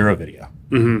homepage hero video.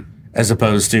 As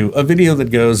opposed to a video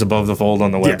that goes above the fold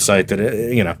on the website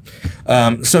that, you know.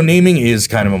 So naming is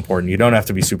kind of important. You don't have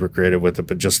to be super creative with it,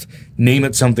 but just name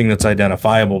it something that's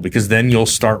identifiable, because then you'll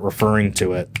start referring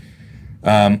to it.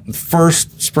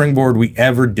 First springboard we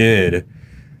ever did,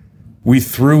 we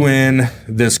threw in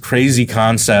this crazy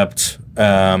concept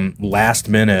last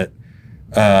minute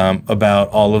about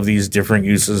all of these different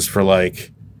uses for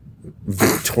like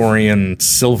Victorian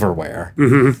silverware.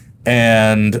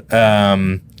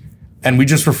 And we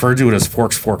just referred to it as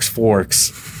forks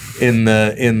in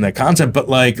the concept. But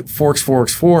like forks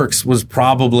was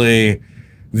probably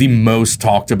the most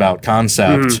talked about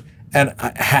concept. And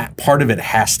part of it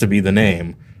has to be the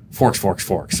name forks. If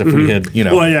we had, you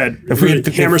know, Well, yeah, if we had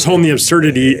hammers home the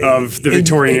absurdity of the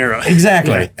Victorian era.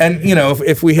 Exactly. Yeah. And, you know,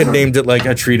 if we had named it like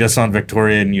a treatise on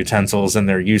Victorian utensils and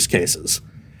their use cases,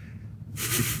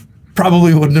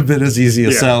 probably wouldn't have been as easy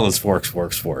to sell as forks.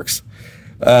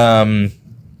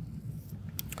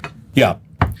 Yeah.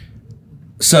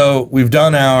 So we've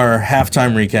done our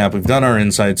halftime recap. We've done our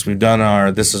insights. We've done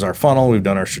our, this is our funnel. We've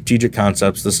done our strategic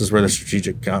concepts. This is where the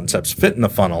strategic concepts fit in the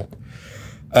funnel.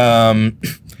 And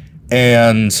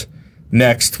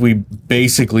next we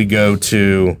basically go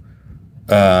to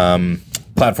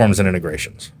platforms and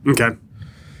integrations. Okay.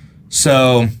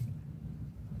 So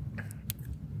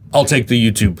I'll take the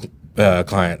YouTube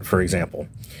client, for example.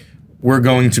 We're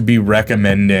going to be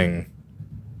recommending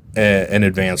an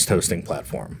advanced hosting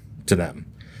platform to them.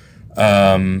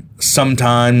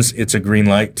 Sometimes it's a green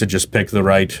light to just pick the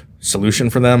right solution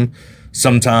for them.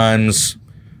 Sometimes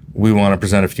we want to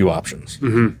present a few options.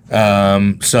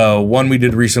 So one we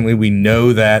did recently, we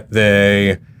know that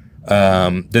they're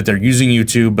using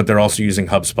YouTube, but they're also using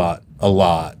HubSpot a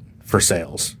lot for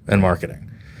sales and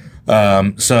marketing.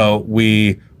 So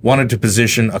we wanted to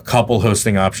position a couple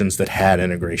hosting options that had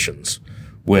integrations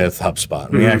with HubSpot.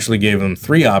 We actually gave them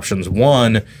 3 options.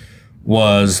 One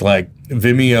was like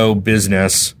Vimeo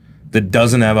Business that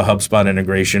doesn't have a HubSpot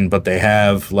integration, but they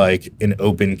have like an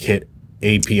OpenKit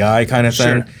API kind of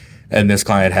thing. And this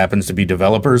client happens to be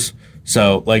developers.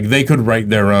 So like they could write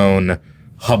their own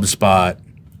HubSpot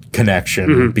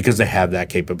connection because they have that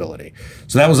capability.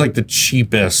 So that was like the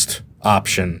cheapest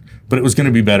option, but it was going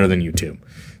to be better than YouTube.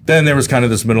 Then there was kind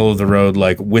of this middle of the road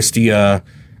like Wistia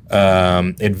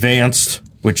Advanced,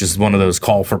 which is one of those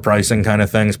call for pricing kind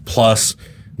of things, plus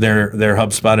their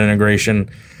HubSpot integration.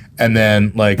 And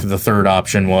then like the third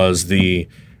option was the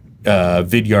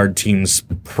Vidyard Teams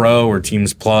Pro or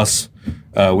Teams Plus,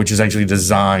 which is actually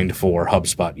designed for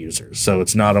HubSpot users. So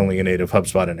it's not only a native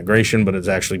HubSpot integration, but it's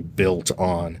actually built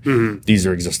on these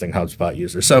are existing HubSpot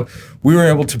users. So we were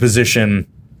able to position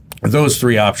those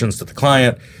 3 options to the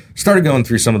client, started going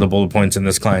through some of the bullet points, and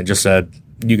this client just said,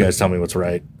 you guys tell me what's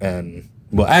right. And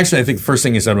well, actually, I think the first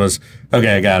thing he said was,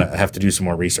 okay, I have to do some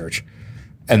more research.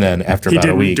 And then after about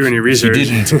a week, he didn't do any research. He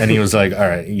didn't, and he was like, all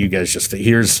right, you guys just,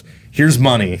 here's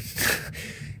money.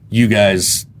 You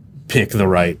guys pick the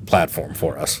right platform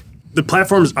for us. The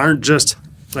platforms aren't just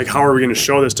like, how are we going to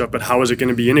show this stuff, but how is it going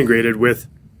to be integrated with,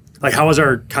 like, how is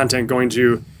our content going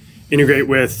to integrate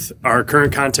with our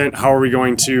current content? How are we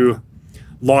going to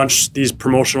launch these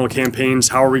promotional campaigns?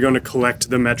 How are we going to collect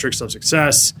the metrics of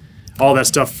success? All that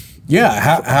stuff.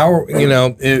 Yeah, how you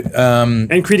know,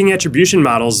 and creating attribution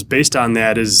models based on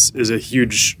that is a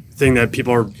huge thing that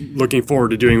people are looking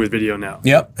forward to doing with video now.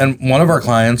 Yep, and one of our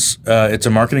clients, it's a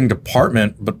marketing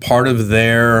department, but part of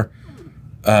their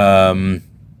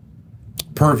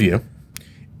purview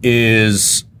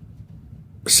is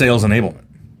sales enablement.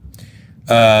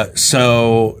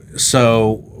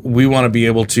 So we want to be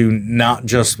able to not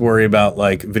just worry about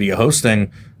like video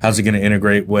hosting, how's it going to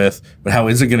integrate with, but how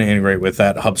is it going to integrate with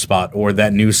that HubSpot or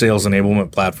that new sales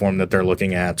enablement platform that they're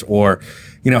looking at? Or,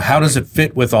 you know, how does it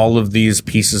fit with all of these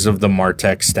pieces of the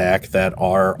MarTech stack that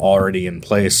are already in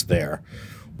place there?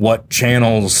 What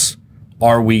channels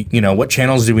what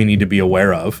channels do we need to be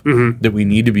aware of that we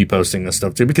need to be posting this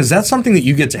stuff to? Because that's something that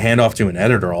you get to hand off to an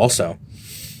editor also.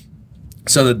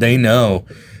 so that they know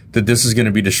that this is going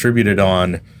to be distributed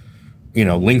on,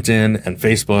 LinkedIn and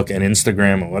Facebook and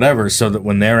Instagram and whatever, so that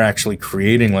when they're actually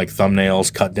creating like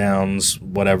thumbnails, cut downs,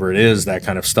 whatever it is, that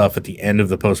kind of stuff at the end of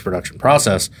the post-production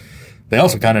process, they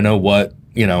also kind of know what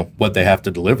they have to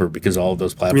deliver, because all of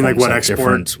those platforms like what have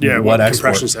export, different, what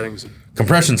export,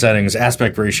 compression settings,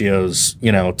 aspect ratios,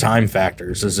 time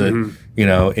factors. Is it, an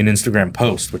Instagram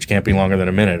post, which can't be longer than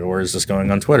a minute, or is this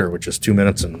going on Twitter, which is 2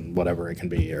 minutes and whatever it can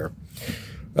be, or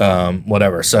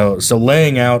whatever. So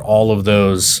laying out all of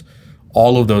those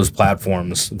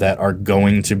platforms that are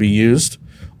going to be used,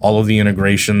 all of the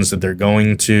integrations that are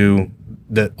going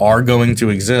to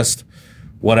exist,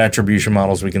 what attribution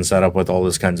models we can set up with, all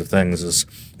those kinds of things is,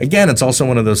 again, it's also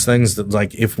one of those things that,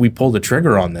 like, if we pull the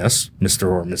trigger on this, Mr.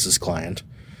 or Mrs. Client,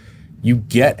 you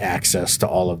get access to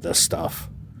all of this stuff.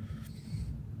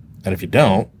 And if you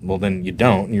don't, well, then you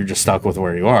don't, and you're just stuck with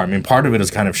where you are. I mean, part of it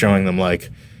is kind of showing them, like,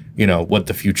 what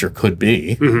the future could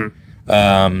be.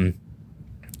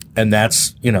 And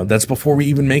that's before we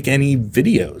even make any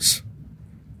videos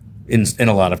in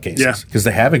a lot of cases, because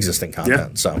they have existing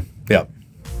content. So, yeah.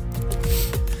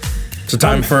 So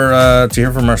time to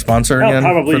hear from our sponsor again.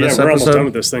 Probably, for this we're episode. almost done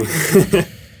with this thing.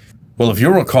 Well, if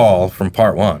you'll recall from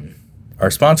part 1,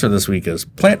 our sponsor this week is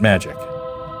Plant Magic.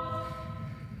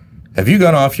 Have you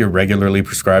gone off your regularly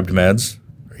prescribed meds?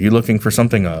 Are you looking for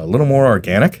something a little more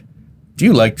organic? Do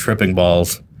you like tripping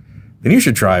balls? Then you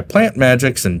should try Plant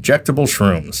Magic's injectable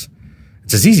shrooms.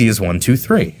 It's as easy as 1, 2,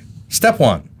 3. Step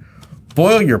 1.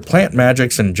 Boil your Plant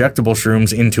Magic's injectable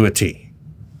shrooms into a tea.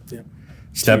 Yep.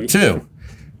 Step 2.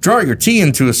 Draw your tea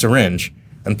into a syringe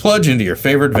and plunge into your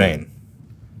favorite vein.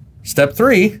 Step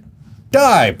 3.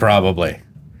 Die, probably.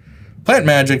 Plant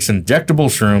Magic's injectable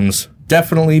shrooms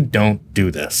definitely don't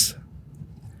do this.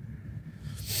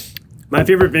 My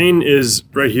favorite vein is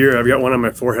right here. I've got one on my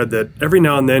forehead that every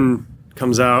now and then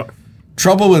comes out.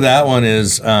 Trouble with that one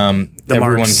is everyone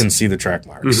marks. Can see the track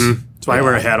marks. That's why I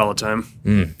wear a hat all the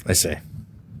time. I see.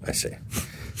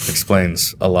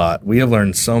 Explains a lot. We have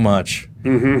learned so much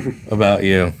about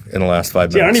you in the last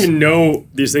 5 minutes. Yeah, I don't even know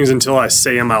these things until I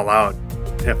say them out loud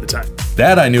half the time.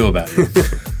 That I knew about you.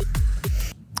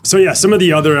 So yeah, some of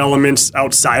the other elements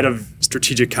outside of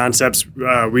strategic concepts,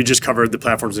 we just covered the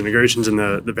platforms integrations and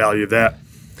the value of that.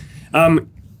 I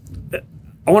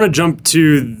want to jump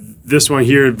to this one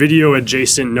here, video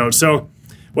adjacent notes. So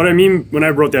what I mean when I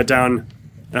wrote that down,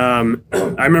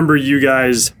 I remember you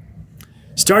guys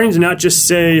starting to not just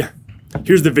say,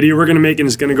 here's the video we're going to make and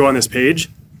it's going to go on this page,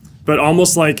 but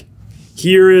almost like,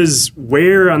 here is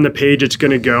where on the page it's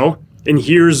going to go, and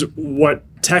here's what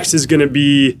text is going to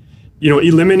be,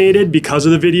 eliminated because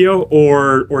of the video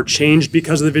or changed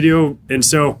because of the video. And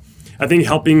so I think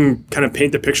helping kind of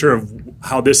paint the picture of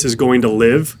how this is going to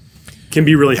live can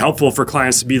be really helpful for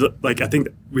clients to be like, I think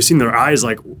we've seen their eyes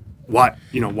like, what,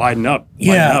 widen up.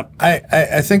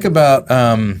 I think about,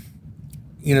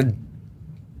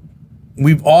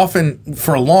 we've often,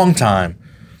 for a long time,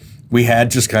 we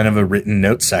had just kind of a written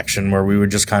note section where we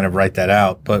would just kind of write that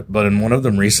out. But in one of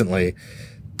them recently,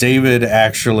 David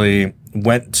actually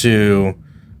went to,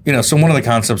 so one of the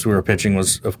concepts we were pitching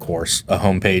was, of course, a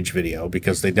homepage video,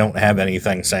 because they don't have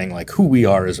anything saying like who we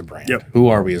are as a brand. Yep. Who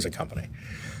are we as a company?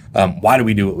 Why do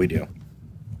we do what we do?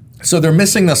 So they're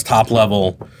missing this top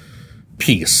level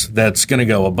piece that's going to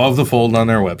go above the fold on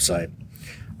their website.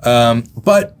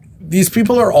 But these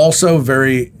people are also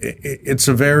it's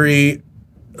a very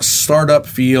startup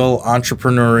feel,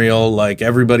 entrepreneurial, like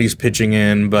everybody's pitching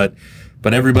in, but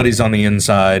everybody's on the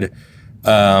inside.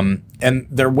 And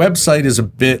their website is a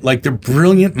bit like, they're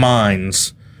brilliant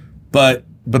minds, but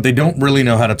they don't really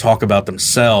know how to talk about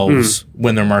themselves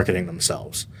when they're marketing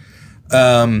themselves.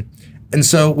 And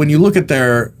so when you look at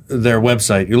their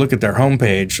website, you look at their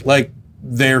homepage, like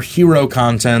their hero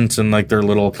content and like their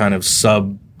little kind of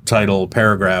subtitle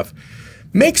paragraph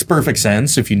makes perfect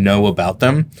sense if you know about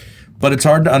them, but it's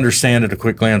hard to understand at a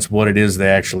quick glance what it is they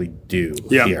actually do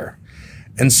here.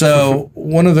 And so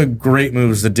one of the great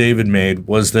moves that David made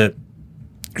was that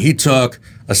he took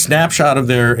a snapshot of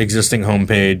their existing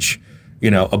homepage,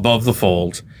 above the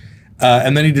fold,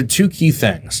 and then he did 2 key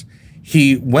things.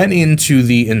 He went into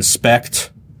the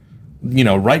inspect,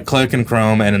 right click in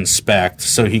Chrome and inspect,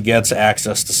 so he gets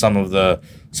access to some of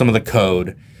the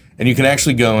code, and you can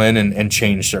actually go in and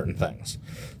change certain things.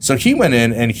 So he went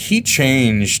in and he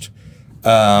changed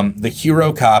the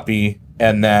hero copy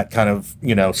and that kind of,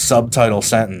 subtitle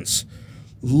sentence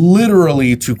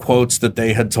literally to quotes that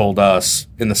they had told us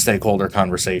in the stakeholder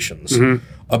conversations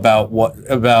about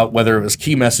whether it was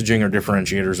key messaging or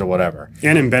differentiators or whatever.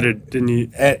 And embedded, didn't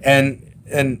you? And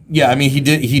and yeah, I mean, he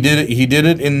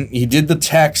did the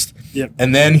text, Yep.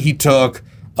 and then he took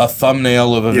a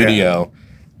thumbnail of a video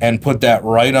and put that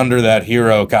right under that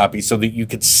hero copy so that you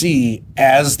could see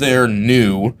as their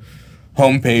new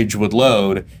homepage would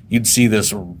load, you'd see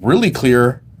this really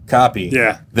clear copy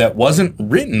that wasn't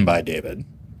written by David.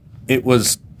 It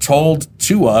was told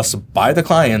to us by the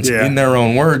clients in their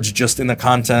own words, just in the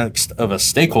context of a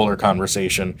stakeholder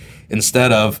conversation,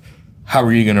 instead of how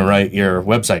are you going to write your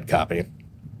website copy.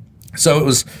 So it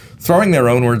was throwing their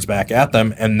own words back at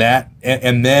them, and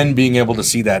then being able to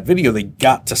see that video, they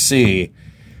got to see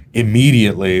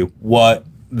immediately what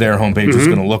their homepage was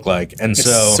going to look like. And it's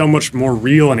so much more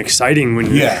real and exciting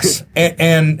when you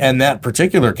and that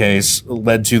particular case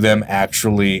led to them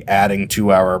actually adding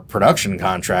to our production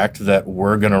contract that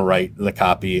we're going to write the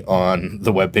copy on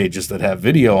the web pages that have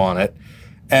video on it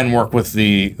and work with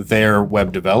their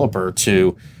web developer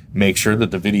to make sure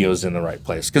that the video is in the right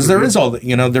place. Because there is all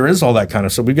that kind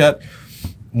of stuff. We've got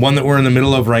one that we're in the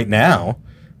middle of right now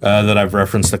that I've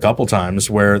referenced a couple times,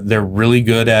 where they're really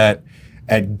good at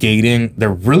gating. They're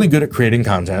really good at creating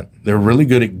content. They're really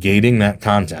good at gating that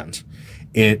content.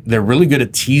 They're really good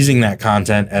at teasing that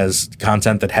content as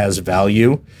content that has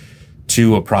value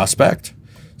to a prospect.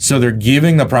 So they're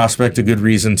giving the prospect a good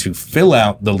reason to fill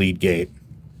out the lead gate,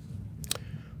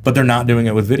 but they're not doing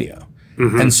it with video.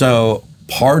 And so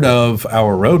part of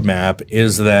our roadmap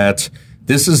is that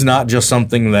this is not just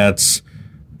something that's,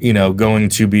 going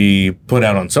to be put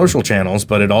out on social channels,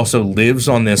 but it also lives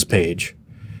on this page.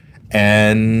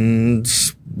 And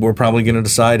we're probably going to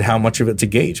decide how much of it to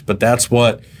gate. But that's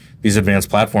what these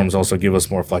advanced platforms also give us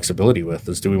more flexibility with,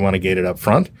 is do we want to gate it up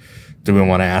front? Do we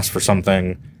want to ask for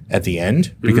something at the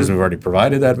end because we've already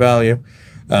provided that value?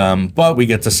 But we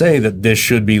get to say that this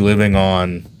should be living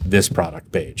on this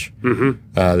product page,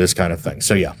 this kind of thing.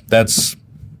 So that's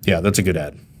a good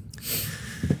ad.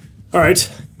 All right.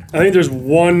 I think there's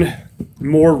one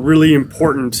more really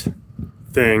important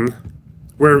thing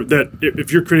where that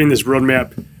if you're creating this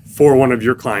roadmap for one of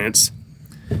your clients,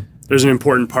 there's an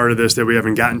important part of this that we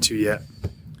haven't gotten to yet,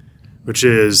 which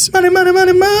is money.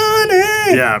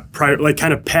 Yeah,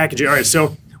 kind of packaging. All right,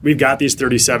 so we've got these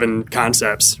 37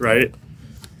 concepts, right?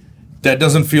 That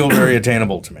doesn't feel very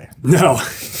attainable to me. No.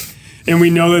 And we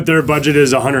know that their budget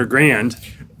is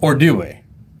 $100,000. Or do we?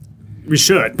 We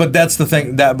should. But that's the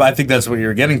thing. I think that's what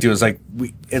you're getting to, is like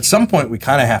at some point we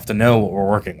kind of have to know what we're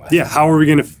working with. Yeah, how are we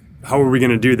going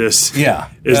to do this? Yeah.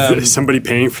 Is somebody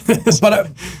paying for this?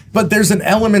 But there's an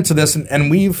element to this,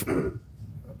 and we've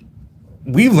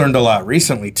learned a lot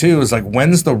recently too, is like,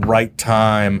 when's the right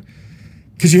time?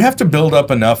 Because you have to build up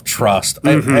enough trust.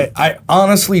 I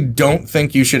honestly don't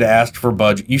think you should ask for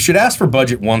budget. You should ask for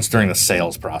budget once during the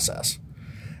sales process.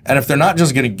 And if they're not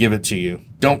just going to give it to you,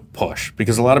 don't push,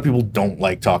 because a lot of people don't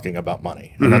like talking about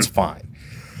money, and that's fine.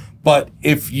 But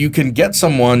if you can get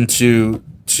someone to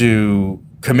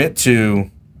commit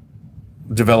to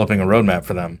developing a roadmap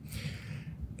for them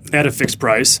at a fixed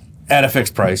price,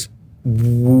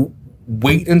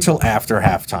 wait until after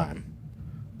halftime.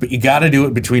 But you got to do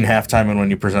it between halftime and when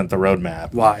you present the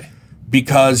roadmap. Why?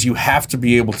 Because you have to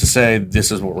be able to say,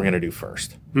 this is what we're going to do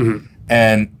first.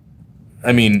 And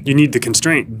I mean, you need the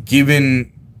constraint.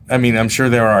 I'm sure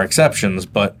there are exceptions,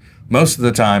 but most of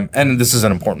the time, and this is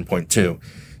an important point too,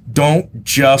 don't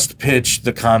just pitch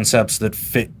the concepts that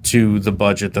fit to the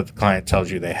budget that the client tells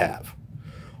you they have.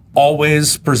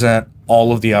 Always present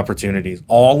all of the opportunities,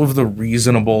 all of the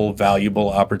reasonable, valuable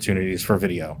opportunities for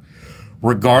video,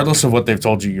 regardless of what they've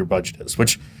told you your budget is.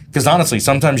 Because honestly,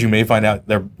 sometimes you may find out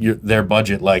their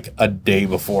budget like a day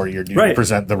before you're due to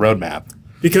present the roadmap.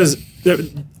 Because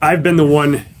I've been the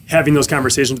one having those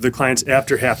conversations with the clients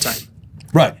after halftime.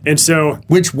 Right. And so,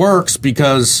 which works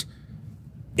because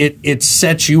it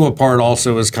sets you apart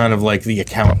also as kind of like the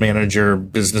account manager,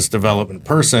 business development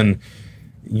person.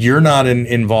 You're not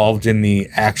involved in the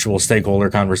actual stakeholder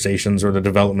conversations or the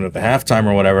development of the halftime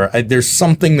or whatever. There's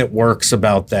something that works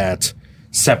about that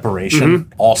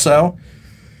separation also.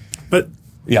 But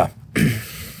yeah,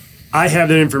 I have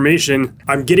that information.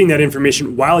 I'm getting that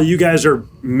information while you guys are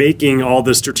making all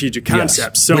the strategic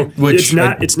concepts. Yes. So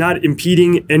it's not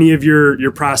impeding any of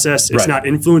your process. It's not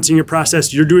influencing your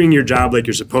process. You're doing your job like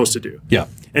you're supposed to do. Yeah.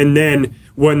 And then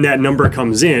when that number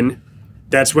comes in,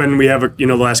 that's when we have the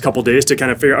last couple of days to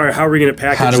kind of figure out, all right, how are we going to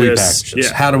package this? How do we package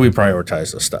this? Yeah. How do we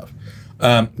prioritize this stuff?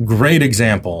 Great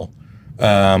example.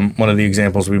 One of the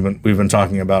examples we've been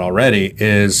talking about already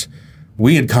is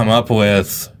we had come up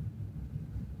with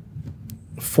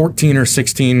 14 or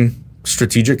 16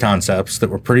 strategic concepts that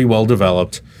were pretty well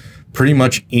developed, pretty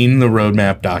much in the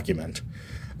roadmap document.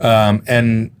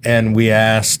 And we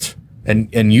asked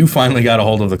and you finally got a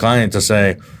hold of the client to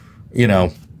say,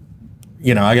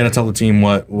 I got to tell the team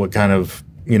what kind of,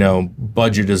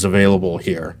 budget is available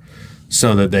here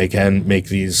so that they can make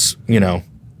these,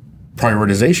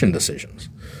 prioritization decisions.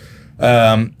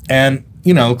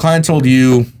 Client told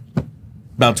you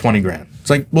about 20 grand. It's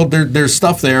like, well, there's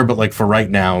stuff there, but like for right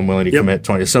now, I'm willing to commit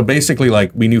 20. So basically,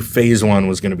 like, we knew phase one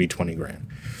was going to be 20 grand.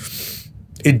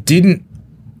 It didn't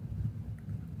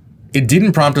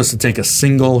prompt us to take a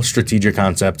single strategic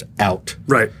concept out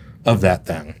of that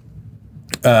thing.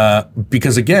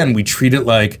 Because again, we treat it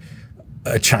like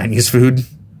a Chinese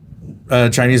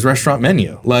restaurant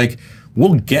menu. Like,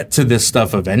 we'll get to this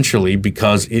stuff eventually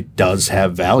because it does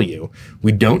have value.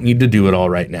 We don't need to do it all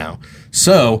right now.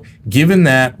 So, given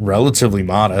that relatively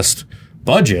modest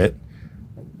budget,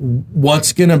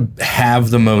 what's going to have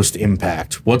the most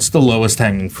impact? What's the lowest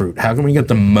hanging fruit? How can we get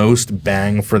the most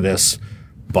bang for this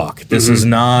buck? This is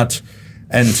not,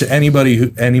 and to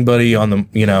anybody on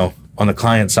the, on the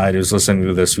client side who's listening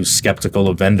to this, who's skeptical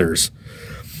of vendors,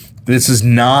 this is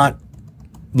not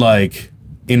like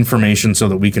information so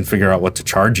that we can figure out what to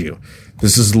charge you.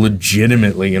 This is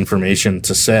legitimately information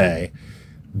to say,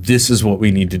 this is what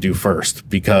we need to do first,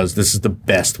 because this is the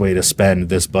best way to spend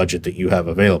this budget that you have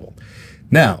available.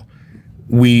 Now,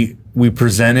 we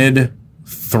presented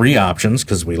 3 options,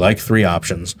 because we like 3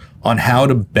 options, on how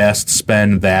to best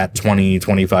spend that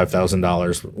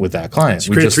 $25,000 with that client.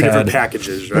 So we created 3 different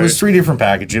packages, right? It was 3 different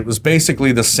packages. It was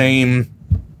basically the same.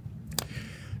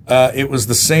 It was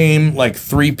the same, like,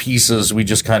 3 pieces we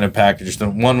just kind of packaged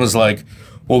them. One was like,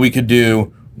 well, we could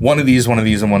do one of these,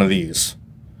 and one of these.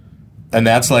 And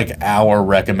that's like our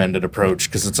recommended approach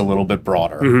because it's a little bit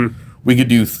broader. Mm-hmm. We could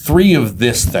do 3 of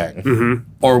this thing,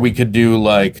 or we could do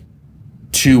like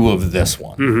 2 of this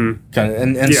one. Mm-hmm. Kind of,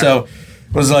 and so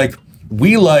it was like,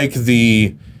 we like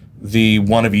the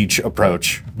one of each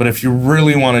approach. But if you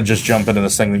really want to just jump into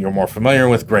this thing that you're more familiar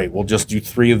with, great. We'll just do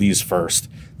 3 of these first.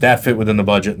 That fit within the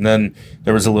budget. And then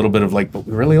there was a little bit of like, but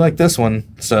we really like this one,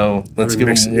 so let's give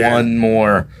them one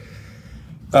more.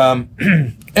 And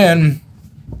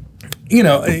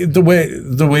the way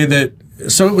that,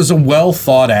 so it was a well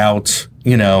thought out,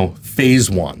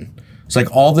 phase 1. It's like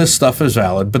all this stuff is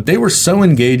valid, but they were so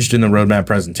engaged in the roadmap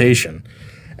presentation,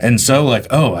 and so like,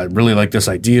 oh, I really like this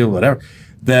idea, whatever,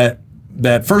 that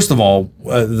first of all,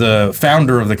 the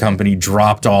founder of the company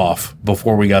dropped off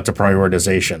before we got to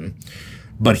prioritization,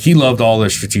 but he loved all the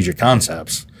strategic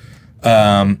concepts.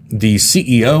 The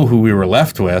CEO who we were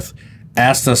left with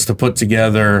asked us to put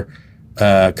together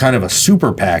kind of a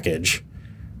super package.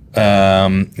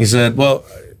 He said, well,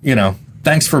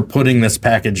 thanks for putting this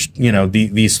package,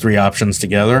 these 3 options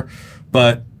together.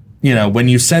 But, when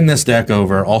you send this deck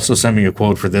over, also send me a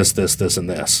quote for this, and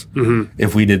this,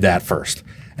 if we did that first.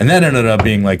 And that ended up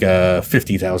being like a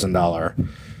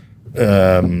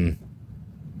 $50,000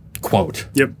 quote,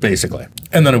 basically.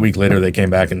 And then a week later, they came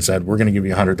back and said, we're going to give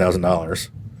you $100,000,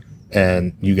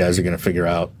 and you guys are going to figure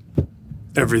out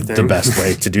everything, the best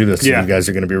way to do this. You guys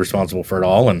are going to be responsible for it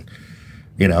all, and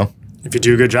if you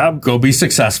do a good job, go be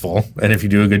successful, and if you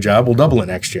do a good job, we'll double it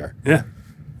next year. Well,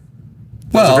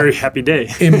 it's a very happy day.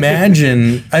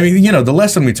 Imagine, the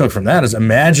lesson we took from that is,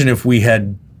 imagine if we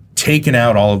had taken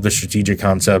out all of the strategic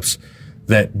concepts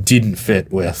that didn't fit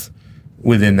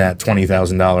within that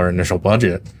 $20,000 initial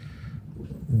budget.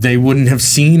 They wouldn't have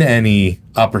seen any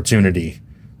opportunity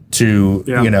to,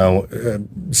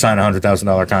 sign a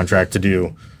 $100,000 contract to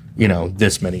do,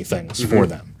 this many things for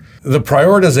them. The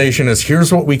prioritization is,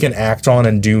 here's what we can act on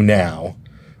and do now,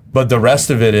 but the rest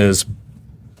of it is,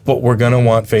 but we're going to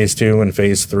want phase 2 and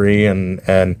phase 3, and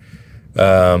we're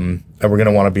going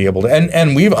to want to be able to,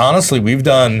 and we've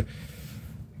done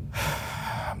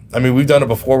it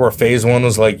before, where phase 1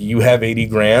 was like, you have 80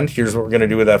 grand. Here's what we're going to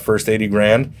do with that first 80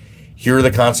 grand. Here are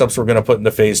the concepts we're going to put into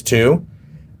phase 2.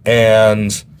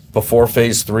 And before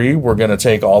phase 3, we're going to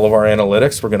take all of our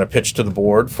analytics. We're going to pitch to the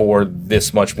board for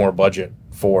this much more budget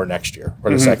for next year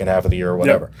or the second half of the year or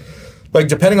whatever. Like,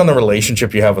 depending on the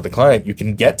relationship you have with the client, you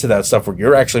can get to that stuff where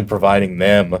you're actually providing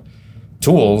them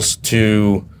tools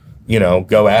to,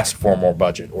 go ask for more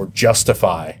budget or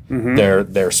justify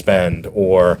their spend,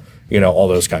 or, all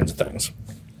those kinds of things.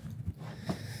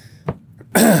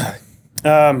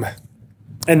 And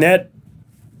that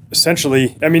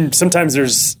essentially,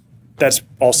 sometimes that's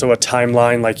also a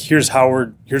timeline. Like, here's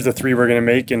the 3 we're going to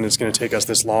make, and it's going to take us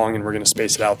this long, and we're going to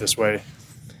space it out this way.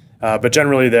 But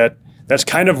generally, that's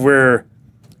kind of where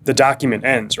the document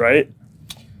ends, right?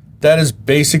 That is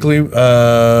basically,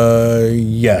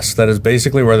 yes, that is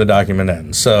basically where the document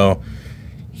ends. So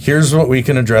here's what we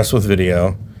can address with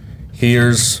video.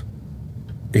 Here's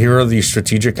here are the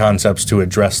strategic concepts to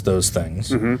address those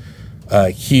things.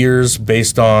 Here's,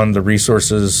 based on the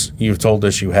resources you've told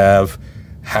us you have,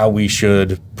 how we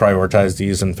should prioritize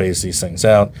these and phase these things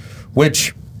out,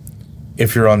 which,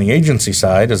 if you're on the agency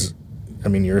side,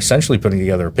 you're essentially putting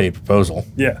together a paid proposal.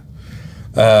 Yeah.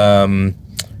 But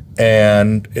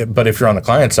if you're on the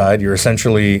client side, you're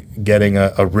essentially getting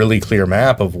a really clear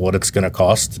map of what it's going to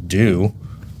cost to do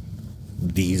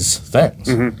these things.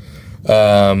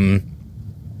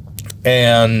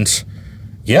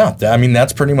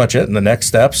 That's pretty much it. And the next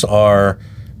steps are,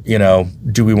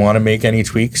 do we want to make any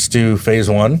tweaks to phase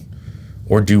one?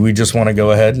 Or do we just want to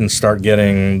go ahead and start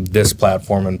getting this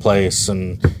platform in place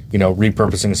and,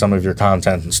 repurposing some of your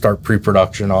content and start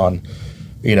pre-production on,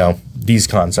 these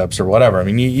concepts or whatever?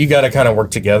 You got to kind of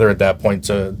work together at that point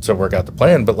to work out the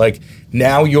plan. But,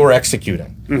 now you're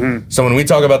executing. So when we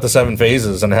talk about the 7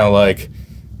 phases and how,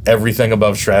 everything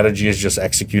above strategy is just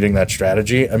executing that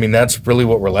strategy, that's really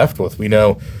what we're left with. We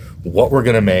know what we're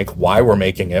going to make, why we're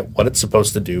making it, what it's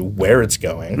supposed to do, where it's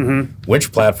going,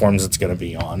 which platforms it's going to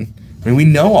be on. We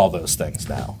know all those things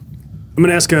now. I'm going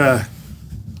to ask a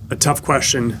tough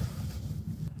question.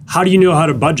 How do you know how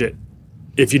to budget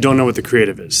if you don't know what the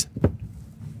creative is?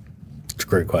 It's a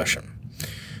great question.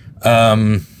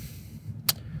 2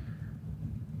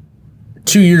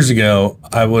 years ago,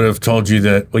 I would have told you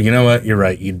that, well, you know what? You're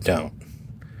right. You don't.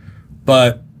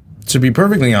 But to be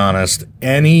perfectly honest,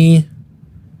 anybody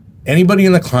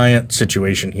in the client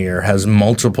situation here has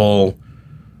multiple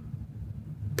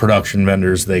production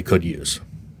vendors they could use.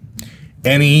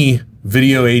 Any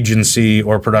video agency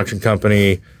or production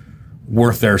company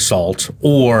worth their salt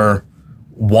or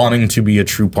wanting to be a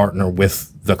true partner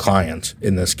with the client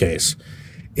in this case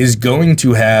is going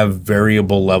to have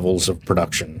variable levels of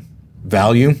production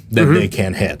value that they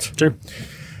can hit. Sure.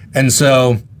 And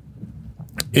so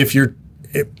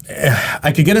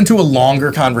I could get into a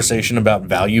longer conversation about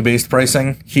value-based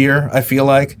pricing here, I feel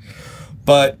like,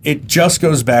 but it just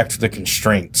goes back to the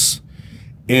constraints.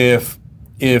 If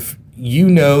you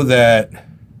know that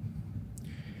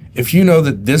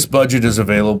this budget is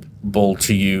available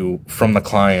to you from the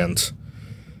client,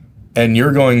 and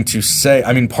you're going to say,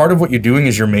 part of what you're doing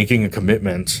is you're making a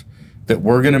commitment that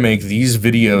we're going to make these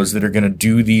videos that are going to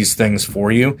do these things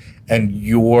for you, and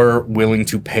you're willing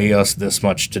to pay us this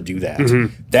much to do that.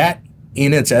 That,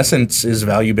 in its essence, is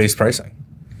value-based pricing,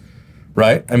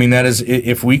 right? That is,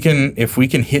 if we can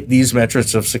hit these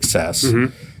metrics of success,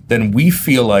 then we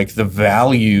feel like the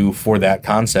value for that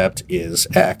concept is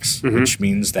X, which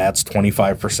means that's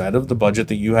 25% of the budget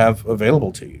that you have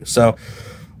available to you. So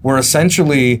we're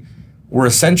essentially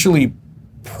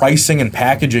pricing and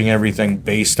packaging everything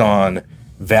based on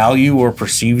value or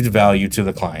perceived value to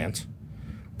the client,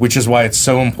 which is why it's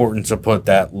so important to put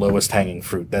that lowest hanging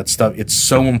fruit, that stuff. It's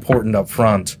so important up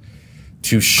front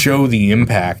to show the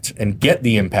impact and get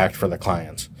the impact for the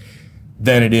client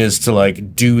than it is to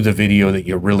do the video that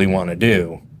you really want to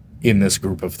do in this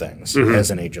group of things as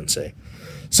an agency.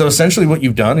 So essentially what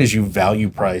you've done is you've value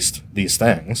priced these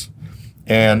things,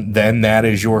 and then that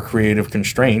is your creative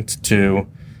constraint to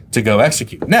go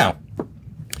execute. Now,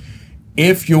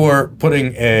 if you're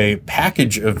putting a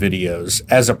package of videos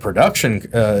as a production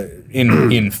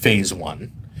in phase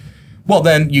one, well,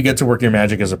 then you get to work your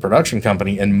magic as a production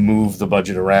company and move the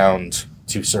budget around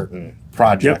to certain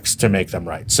projects to make them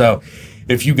right. So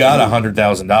if you got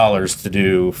 $100,000 to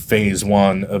do phase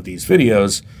one of these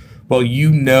videos, well,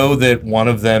 you know that one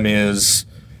of them is,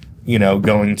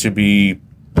 going to be,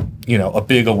 a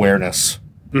big awareness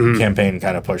campaign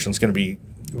kind of push. And it's going to be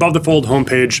Above the Fold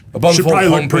homepage. Above the Fold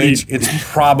homepage, it's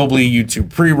probably YouTube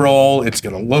pre-roll. It's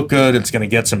going to look good. It's going to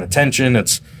get some attention.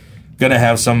 It's going to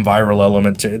have some viral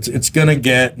element to it. It's going to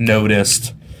get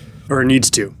noticed. Or it needs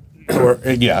to.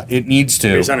 It needs to.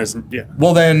 Based on his,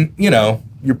 Well, then,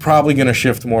 you're probably going to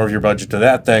shift more of your budget to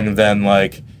that thing than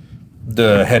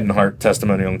the head and heart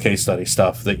testimonial and case study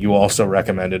stuff that you also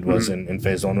recommended was in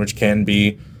phase one, which can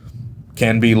be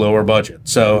lower budget.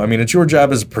 So, it's your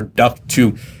job as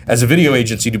a video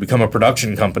agency to become a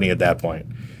production company at that point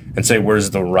and say, where's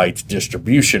the right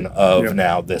distribution of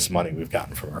now this money we've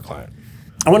gotten from our client?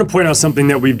 I want to point out something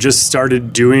that we've just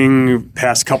started doing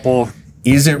past couple.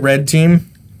 Is it Red Team?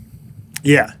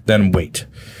 Yeah. Then wait.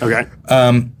 Okay.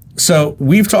 So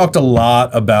we've talked a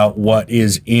lot about what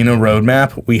is in a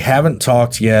roadmap. We haven't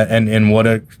talked yet and what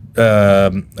a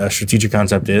strategic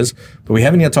concept is, but we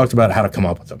haven't yet talked about how to come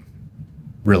up with them.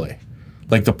 Really,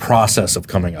 the process of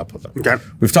coming up with them. Okay.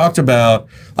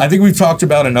 I think we've talked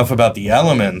about enough about the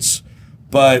elements,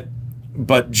 but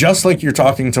just like you're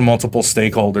talking to multiple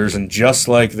stakeholders and just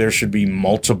like there should be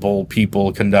multiple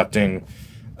people conducting,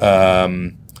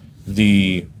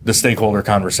 the stakeholder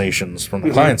conversations from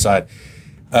the client side.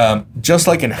 Just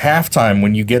like in halftime,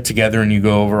 when you get together and you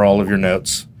go over all of your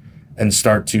notes and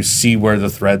start to see where the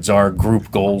threads are,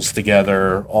 group goals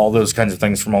together, all those kinds of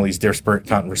things from all these disparate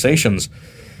conversations,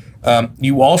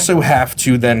 you also have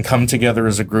to then come together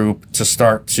as a group to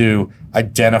start to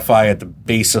identify at the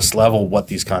basis level what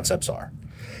these concepts are.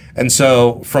 And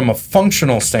so from a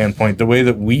functional standpoint, the way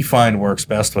that we find works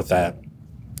best with that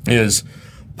is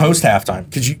post-halftime,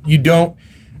 because you don't,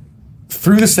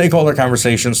 through the stakeholder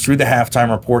conversations, through the halftime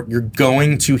report, you're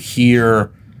going to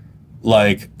hear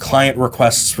like client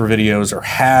requests for videos, or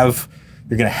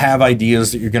you're going to have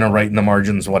ideas that you're going to write in the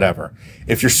margins, whatever.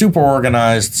 If you're super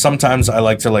organized, sometimes I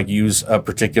like to like use a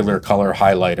particular color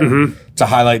highlighter to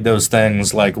highlight those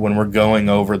things, like when we're going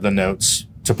over the notes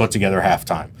to put together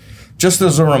halftime. Just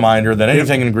as a reminder that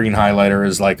anything in green highlighter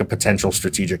is like a potential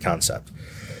strategic concept.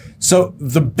 So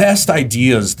the best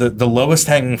ideas, the lowest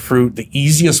hanging fruit, the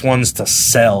easiest ones to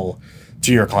sell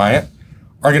to your client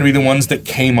are going to be the ones that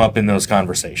came up in those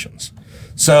conversations.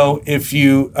 So if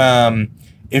you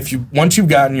once you've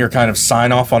gotten your kind of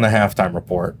sign off on the halftime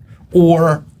report,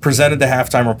 or presented the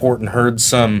halftime report and heard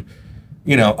some,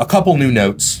 a couple new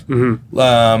notes,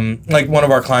 like one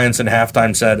of our clients in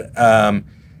halftime said,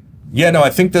 I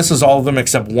think this is all of them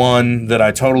except one that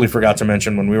I totally forgot to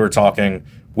mention when we were talking,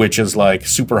 which is like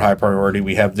super high priority.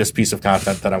 We have this piece of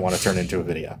content that I want to turn into a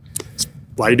video.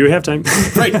 Why you do halftime?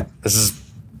 Great. This is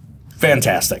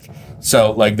fantastic.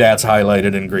 So like that's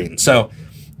highlighted in green. So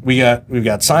we've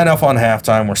got sign off on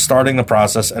halftime. We're starting the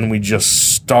process, and we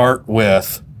just start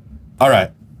with, all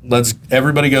right, let's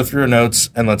everybody go through your notes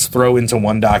and let's throw into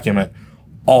one document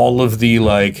all of the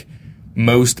like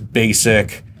most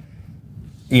basic,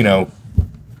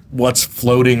 what's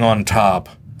floating on top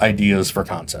ideas for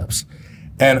concepts.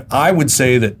 And I would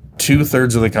say that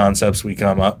 2/3 of the concepts we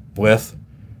come up with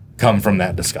come from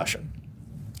that discussion.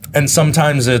 And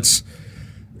sometimes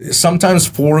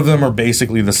 4 of them are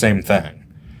basically the same thing.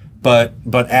 But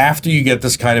after you get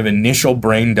this kind of initial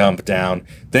brain dump down,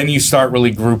 then you start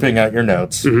really grouping out your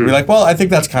notes. You're like, well, I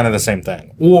think that's kind of the same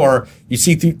thing. Or you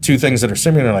see 2 things that are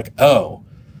similar, like, oh,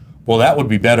 well, that would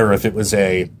be better if it was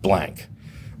a blank.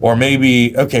 Or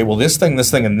maybe, okay, well, this thing,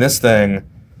 and this thing,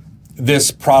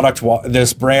 this product,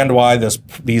 this brand why,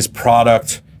 these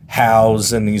product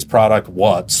hows, and these product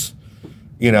whats,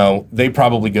 they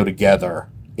probably go together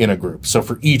in a group. So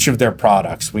for each of their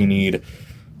products, we need,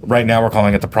 right now we're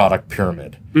calling it the product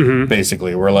pyramid.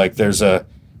 Basically, we're like,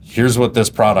 here's what this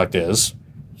product is.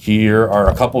 Here are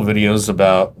a couple videos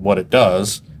about what it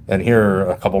does. And here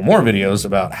are a couple more videos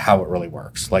about how it really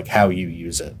works, like how you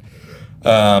use it.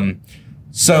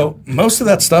 So most of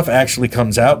that stuff actually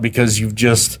comes out because you've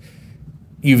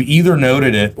either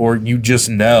noted it, or you just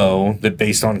know that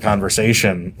based on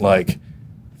conversation, like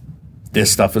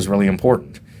this stuff is really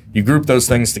important. You group those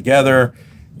things together,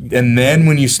 and then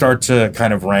when you start to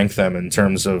kind of rank them in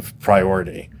terms of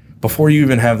priority, before you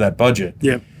even have that budget,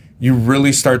 you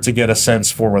really start to get a sense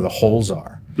for where the holes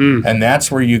are. And that's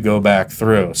where you go back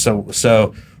through.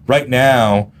 So right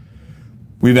now,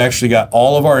 we've actually got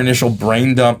all of our initial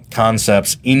brain dump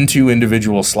concepts into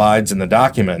individual slides in the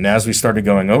document. And as we started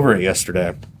going over it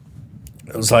yesterday,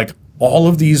 it was like, all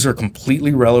of these are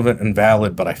completely relevant and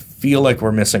valid, but I feel like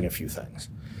we're missing a few things.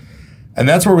 And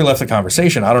that's where we left the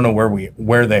conversation. I don't know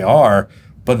where they are,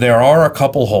 but there are a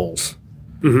couple holes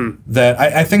that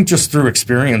I think, just through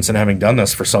experience and having done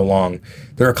this for so long,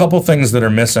 there are a couple things that are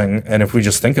missing. And if we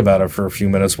just think about it for a few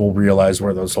minutes, we'll realize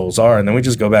where those holes are. And then we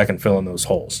just go back and fill in those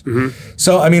holes.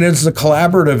 So, I mean, it's a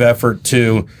collaborative effort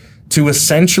to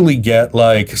essentially get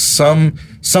like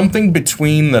something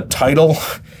between the title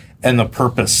and the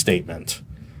purpose statement.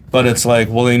 But it's like,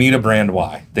 well, they need a brand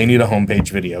why. They need a homepage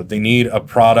video. They need a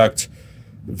product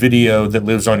video that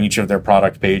lives on each of their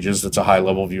product pages. That's a high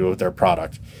level view of their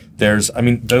product.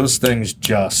 Those things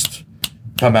just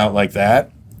come out like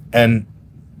that. And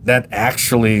that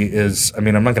actually is, I'm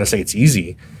not going to say it's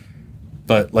easy,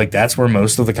 but like that's where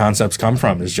most of the concepts come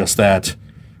from, is just that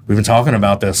we've been talking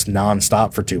about this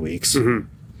nonstop for 2 weeks.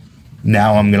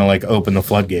 Now I'm going to like open the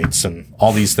floodgates, and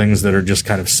all these things that are just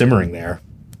kind of simmering there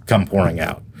come pouring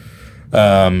out.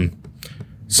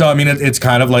 So, it's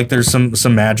kind of like there's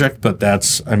some magic, but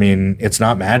it's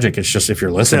not magic. It's just, if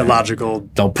you're listening, logical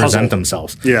they'll present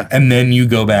themselves. Yeah. And then you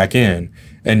go back in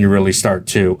and you really start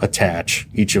to attach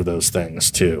each of those things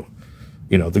to,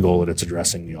 the goal that it's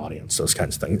addressing, the audience, those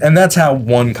kinds of things. And that's how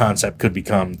one concept could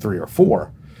become 3 or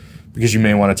 4, because you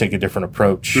may want to take a different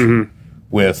approach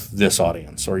with this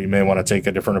audience, or you may want to take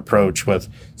a different approach with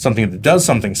something that does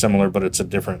something similar, but it's a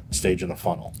different stage in the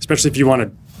funnel. Especially if you want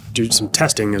to do some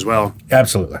testing as well.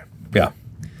 Absolutely. Yeah.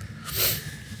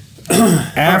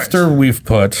 After we've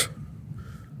put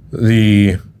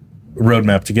the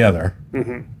roadmap together,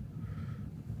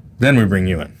 then we bring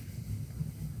you in.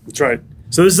 That's right.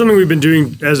 So this is something we've been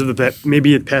doing as of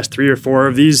maybe the past 3 or 4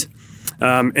 of these.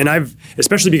 And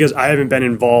especially because I haven't been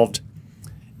involved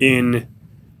in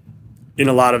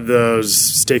a lot of those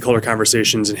stakeholder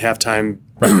conversations and halftime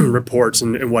reports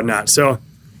and whatnot. So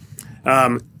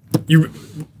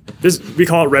we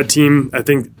call it Red Team. I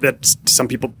think that some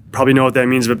people probably know what that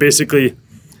means, but basically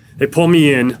they pull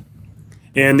me in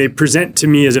and they present to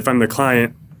me as if I'm the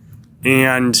client,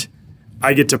 and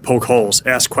I get to poke holes,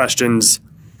 ask questions,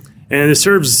 and it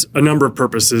serves a number of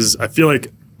purposes. I feel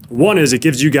like one is it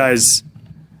gives you guys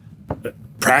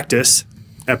practice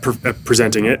at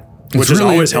presenting it, which is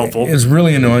always helpful. It's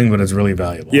really annoying, but it's really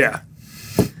valuable. Yeah.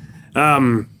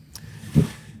 So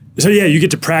you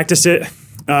get to practice it.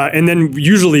 And then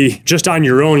usually just on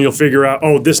your own, you'll figure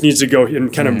out, this needs to go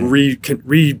and kind of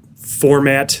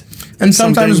reformat. And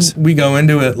sometimes we go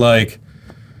into it like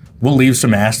we'll leave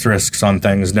some asterisks on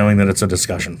things knowing that it's a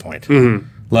discussion point.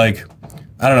 Like,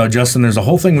 I don't know, Justin, there's a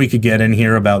whole thing we could get in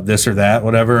here about this or that,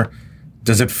 whatever.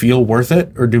 Does it feel worth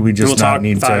it, or do we just not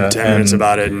need 5 to 10 minutes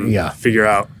about it and figure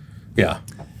out? Yeah.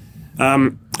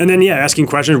 And then, asking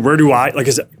questions, where do I,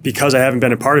 because I haven't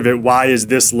been a part of it, why is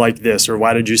this like this? Or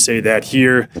why did you say that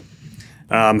here?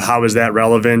 How is that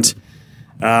relevant?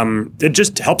 It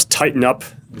just helps tighten up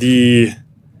the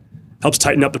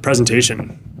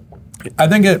presentation. I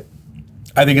think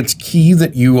it's key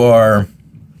that you are.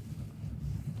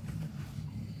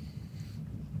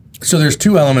 So there's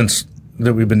 2 elements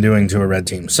that we've been doing to a Red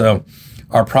Team. So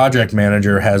our project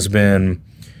manager has been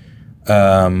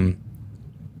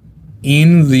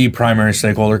in the primary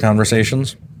stakeholder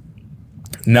conversations,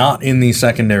 not in the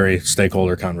secondary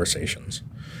stakeholder conversations.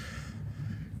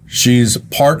 She's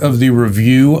part of the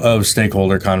review of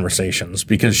stakeholder conversations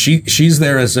because she's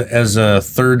there as a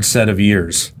third set of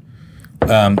ears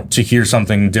to hear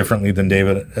something differently than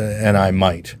David and I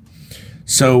might.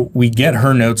 So we get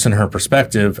her notes and her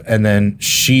perspective, and then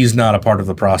she's not a part of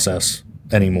the process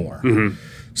anymore.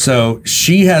 So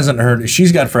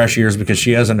she's got fresh ears because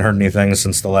she hasn't heard anything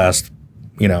since the last,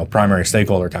 primary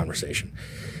stakeholder conversation.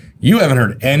 You haven't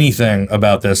heard anything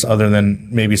about this other than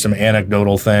maybe some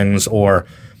anecdotal things or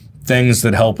things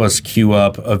that help us queue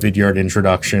up a Vidyard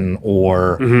introduction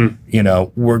or,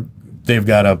 they've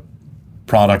got a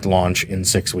product launch in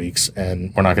 6 weeks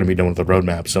and we're not going to be done with the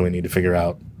roadmap. So we need to figure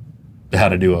out how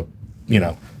to do a,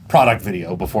 product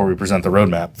video before we present the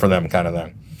roadmap for them kind of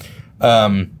thing.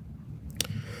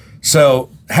 So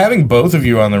having both of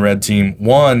you on the Red Team,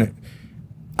 one,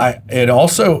 I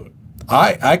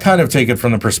kind of take it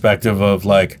from the perspective of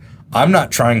like, I'm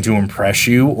not trying to impress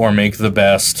you or make the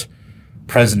best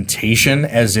presentation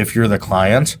as if you're the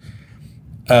client.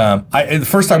 The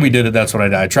first time we did it, that's what I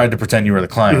did. I tried to pretend you were the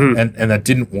client, and that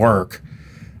didn't work.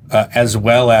 As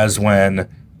well as when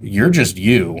you're just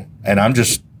you, and we're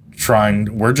just trying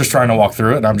to walk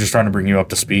through it, and I'm just trying to bring you up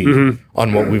to speed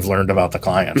on what we've learned about the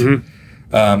client.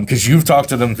 Because you've talked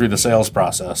to them through the sales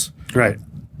process. Right.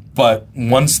 But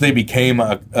once they became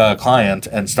a client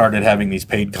and started having these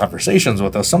paid conversations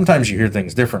with us, sometimes you hear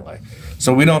things differently.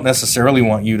 So we don't necessarily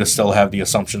want you to still have the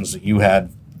assumptions that you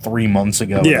had 3 months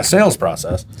ago in the sales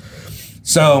process.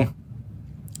 So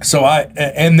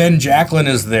and then Jacqueline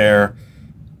is there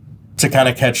to kind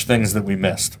of catch things that we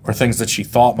missed or things that she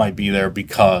thought might be there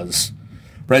because,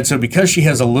 right? So because she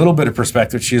has a little bit of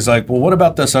perspective, she's like, well, what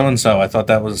about this so-and-so? I thought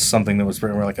that was something that was,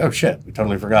 and we're like, oh shit, we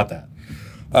totally forgot that.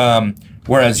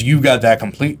 Whereas you got that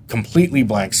completely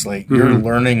blank slate. You're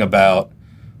learning about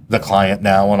the client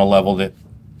now on a level that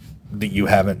you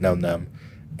haven't known them.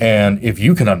 And if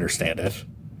you can understand it,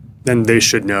 then they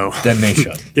should know. Then they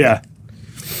should. Yeah.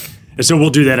 And so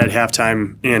we'll do that at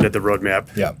halftime and at the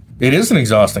roadmap. Yeah. It is an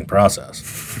exhausting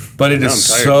process, but it is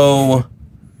so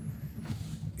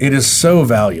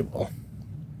valuable.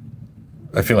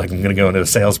 I feel like I'm going to go into the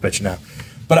sales pitch now.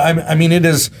 But I mean, it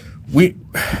is,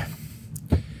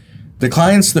 the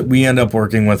clients that we end up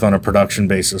working with on a production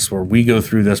basis where we go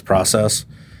through this process,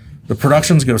 the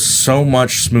productions go so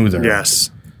much smoother. Yes.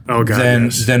 Oh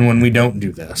God. Than when we don't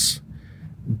do this.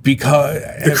 Because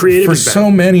the creative for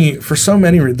so many,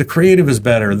 the creative is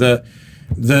better. The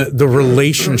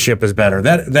relationship is better.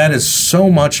 That is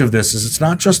so much of this. Is it's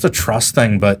not just a trust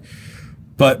thing, but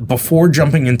before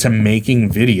jumping into making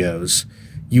videos,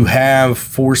 you have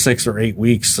 4, 6, or 8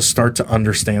 weeks to start to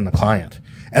understand the client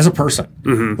as a person.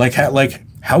 Like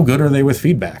how good are they with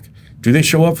feedback? Do they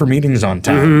show up for meetings on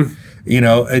time? Do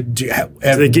they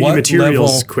get you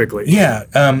materials quickly? Yeah.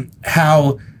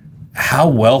 How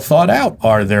well thought out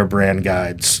are their brand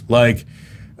guides? Like,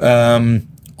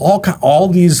 all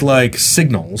these like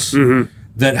signals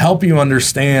that help you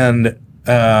understand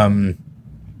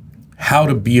how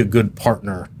to be a good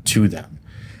partner to them.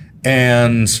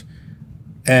 And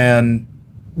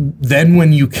then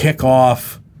when you kick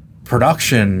off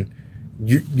production,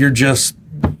 you're just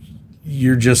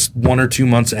 1 or 2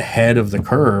 months ahead of the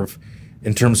curve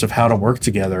in terms of how to work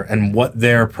together and what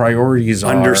their priorities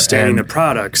are. Understanding the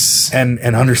products. And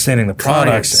understanding the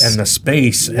products Clients. and the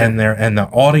space and the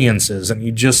audiences. And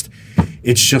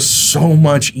it's just so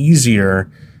much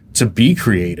easier to be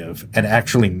creative and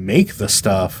actually make the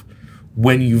stuff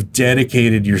when you've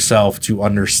dedicated yourself to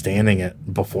understanding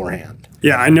it beforehand.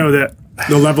 Yeah, I know that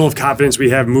the level of confidence we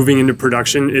have moving into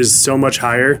production is so much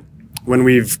higher when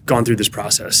we've gone through this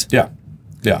process. Yeah.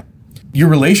 Yeah. Your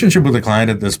relationship with the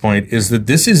client at this point is that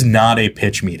this is not a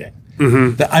pitch meeting.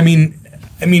 I mean,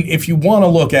 if you want to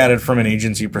look at it from an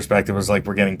agency perspective as like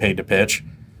we're getting paid to pitch,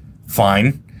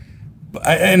 fine.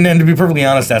 And to be perfectly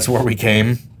honest, that's where we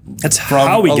came. That's From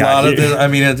how we a got lot here. of this. I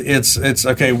mean, it's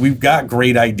okay. We've got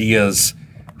great ideas.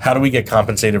 How do we get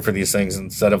compensated for these things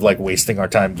instead of like wasting our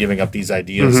time giving up these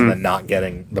ideas and then not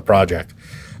getting the project?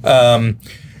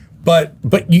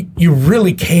 But you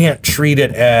really can't treat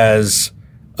it as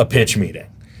a pitch meeting.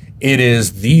 It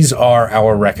is, these are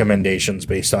our recommendations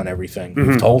based on everything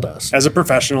you've told us. As a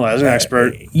professional, as an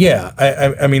expert. Yeah,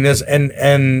 I mean, this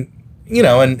and you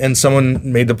know, and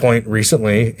someone made the point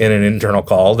recently in an internal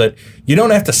call that you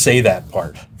don't have to say that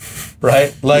part,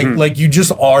 right? Like you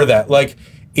just are that. Like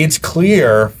it's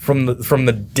clear from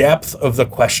the depth of the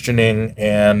questioning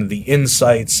and the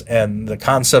insights and the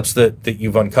concepts that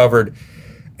you've uncovered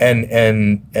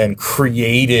and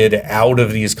created out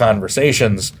of these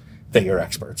conversations that you're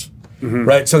experts,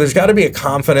 right? So there's got to be a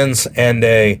confidence and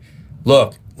a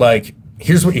look. Like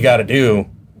here's what you got to do.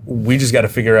 We just got to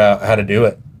figure out how to do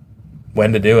it.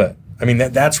 When to do it. I mean,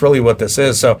 that's really what this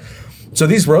is. So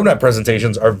these roadmap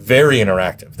presentations are very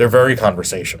interactive. They're very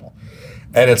conversational.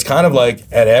 And it's kind of like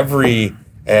at every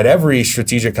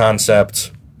strategic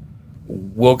concept,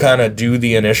 we'll kind of do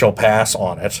the initial pass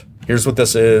on it. Here's what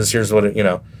this is. Here's what it, you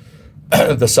know,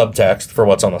 the subtext for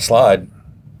what's on the slide.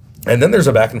 And then there's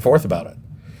a back and forth about it,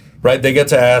 right? They get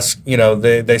to ask, you know,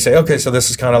 they say, okay, so this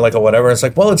is kind of like a whatever. It's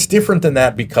like, well, it's different than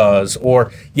that because,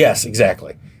 or yes,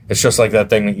 exactly. It's just like that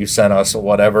thing that you sent us or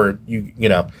whatever, you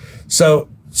know. So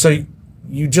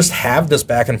you just have this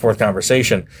back and forth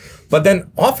conversation. But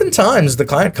then oftentimes the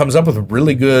client comes up with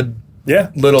really good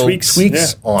little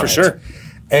tweaks on for it. sure.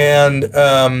 And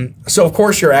so, of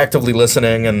course, you're actively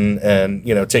listening and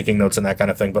you know, taking notes and that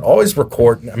kind of thing. But always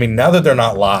record. I mean, now that they're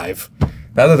not live,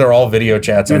 now that they're all video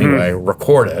chats anyway,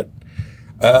 record it.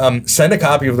 Send a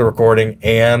copy of the recording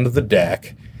and the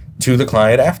deck to the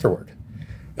client afterward.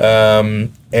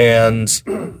 And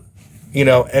you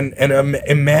know, and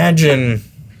imagine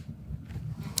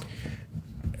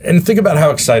and think about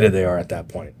how excited they are at that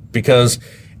point. Because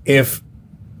if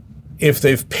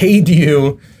they've paid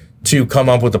you to come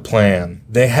up with a plan,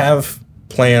 they have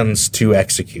plans to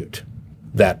execute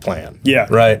that plan. Yeah.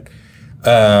 Right?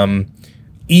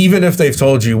 Even if they've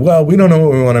told you, well, we don't know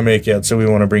what we want to make yet, so we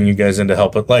want to bring you guys in to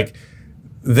help it. Like,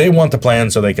 they want the plan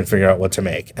so they can figure out what to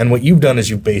make. And what you've done is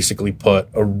you've basically put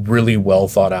a really well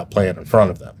thought out plan in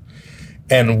front of them.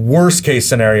 And worst case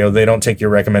scenario, they don't take your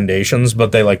recommendations,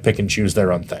 but they like pick and choose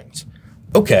their own things.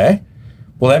 Okay.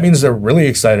 Well, that means they're really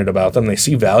excited about them. They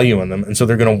see value in them. And so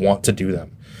they're going to want to do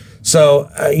them. So,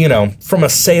 you know, from a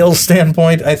sales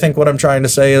standpoint, I think what I'm trying to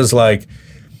say is like,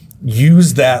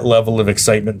 use that level of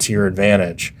excitement to your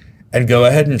advantage and go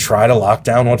ahead and try to lock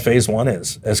down what phase one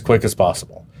is as quick as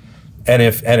possible. And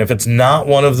if it's not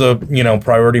one of the, you know,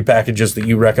 priority packages that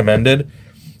you recommended,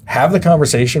 have the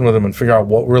conversation with them and figure out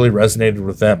what really resonated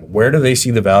with them. Where do they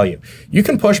see the value? You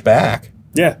can push back.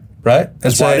 Yeah. Right?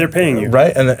 That's why they're paying you.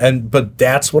 Right? But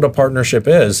that's what a partnership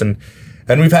is. And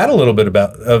we've had a little bit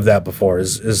of that before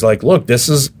is like, look, this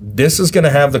is going to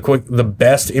have the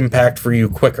best impact for you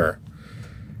quicker.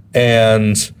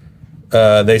 And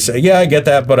they say, yeah, I get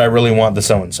that, but I really want the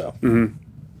so-and-so. Mm-hmm.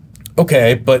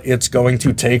 Okay, but it's going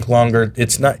to take longer.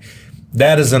 It's not,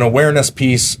 that is an awareness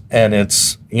piece, and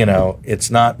it's, you know,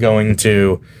 it's not going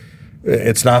to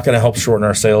help shorten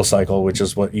our sales cycle, which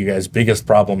is what you guys' biggest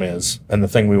problem is, and the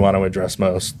thing we want to address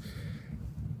most.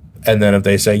 And then if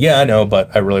they say, yeah, I know,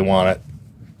 but I really want it,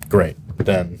 great.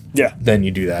 Then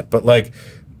you do that. But like,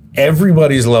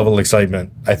 everybody's level of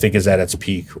excitement, I think, is at its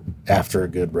peak after a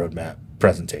good roadmap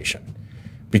presentation,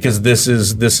 because this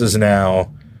is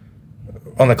now,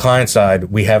 on the client side,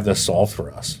 we have this solved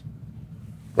for us,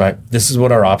 right? This is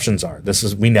what our options are.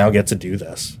 We now get to do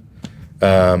this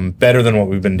better than what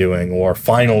we've been doing, or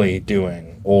finally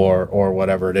doing or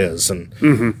whatever it is. And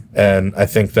I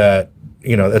think that,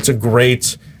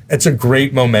 it's a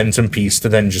great momentum piece to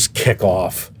then just kick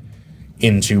off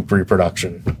into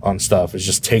pre-production on stuff, is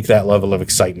just take that level of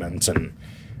excitement and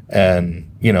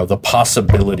the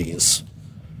possibilities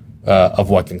of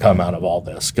what can come out of all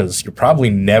this, because you're probably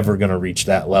never going to reach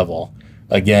that level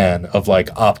again of like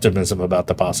optimism about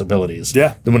the possibilities.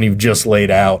 Yeah. Than when you've just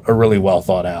laid out a really well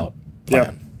thought out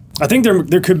plan. I think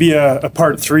there could be a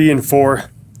part 3 and 4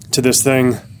 to this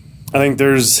thing. I think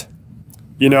there's,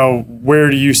 where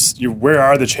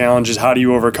are the challenges? How do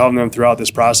you overcome them throughout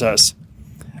this process?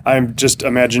 I'm just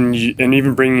imagining, and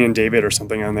even bringing in David or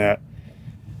something on that.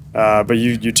 But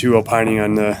you two opining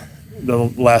on the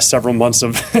last several months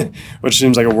of, which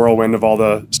seems like a whirlwind of all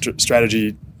the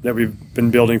strategy that we've been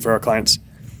building for our clients.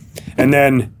 And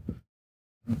then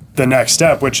the next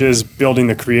step, which is building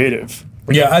the creative.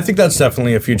 Yeah, I think that's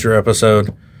definitely a future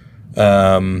episode.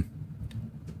 We'll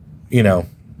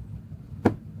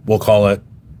call it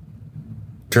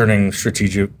turning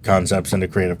strategic concepts into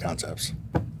creative concepts.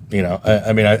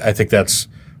 I think that's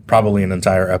probably an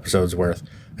entire episode's worth.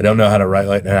 I don't know how to write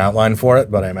an outline for it,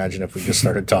 but I imagine if we just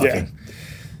started talking.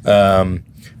 Yeah.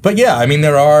 But yeah,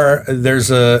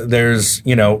 there's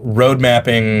road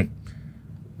mapping.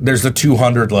 There's the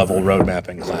 200 level road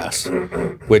mapping class,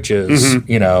 which is,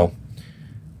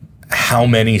 how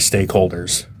many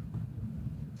stakeholders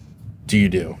do you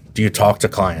do? Do you talk to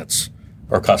clients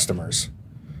or customers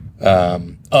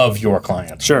of your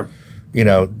clients? Sure.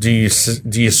 Do you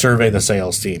survey the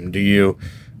sales team? Do you,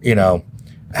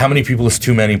 how many people is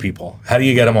too many people? How do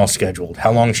you get them all scheduled?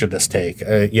 How long should this take?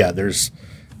 There's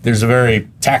a very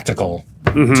tactical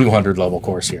 200 level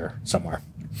course here somewhere.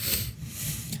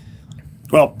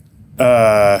 Well,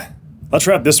 let's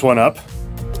wrap this one up.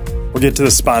 We'll get to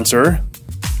the sponsor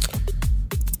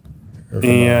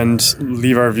and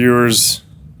leave our viewers,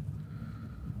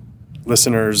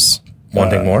 listeners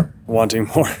wanting more.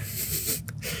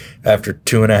 After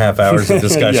 2.5 hours of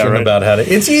discussion about how to...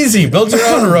 It's easy. Build your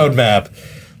own roadmap.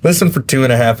 Listen for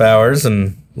 2.5 hours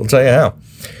and we'll tell you how.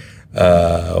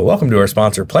 Welcome to our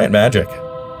sponsor, Plant Magic.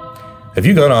 Have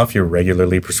you gone off your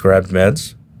regularly prescribed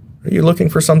meds? Are you looking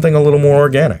for something a little more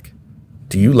organic?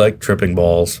 Do you like tripping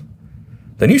balls?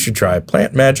 Then you should try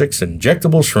Plant Magic's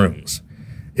injectable shrooms.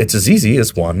 It's as easy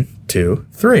as 1, 2,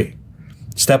 3.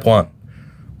 Step 1.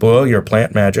 Boil your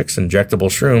Plant Magic's injectable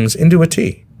shrooms into a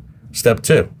tea. Step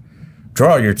 2.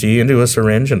 Draw your tea into a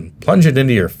syringe and plunge it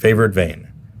into your favorite vein.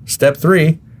 Step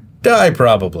 3. Die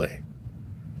probably.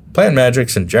 Plant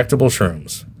Magic's injectable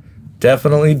shrooms.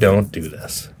 Definitely don't do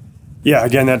this. Yeah,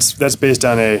 again, that's based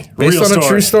on a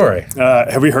true story.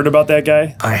 Have we heard about that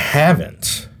guy? I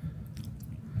haven't.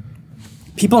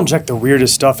 People inject the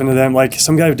weirdest stuff into them. Like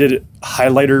some guy who did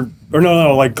highlighter, or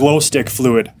like glow stick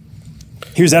fluid.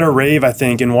 He was at a rave, I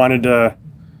think, and wanted to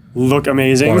look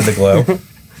amazing. Wanted to glow.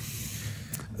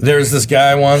 There's this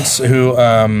guy once who, 3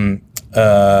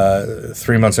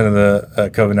 months into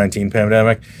the COVID-19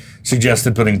 pandemic,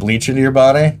 suggested putting bleach into your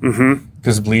body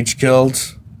because bleach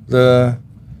killed the...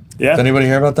 Yeah. Did anybody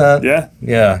hear about that? Yeah.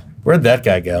 Yeah. Where'd that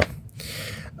guy go?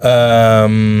 I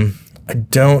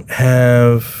don't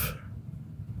have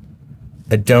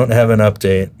an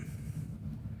update.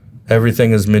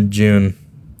 Everything is mid-June.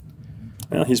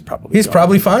 Well, he's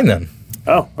probably fine then.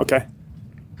 Oh, okay.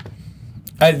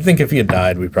 I think if he had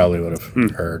died, we probably would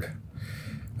have heard.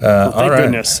 Well, thank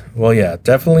goodness. Well, yeah,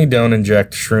 definitely don't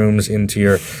inject shrooms into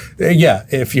your... Yeah,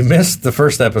 if you missed the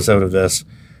first episode of this,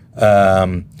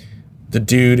 the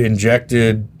dude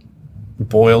injected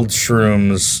boiled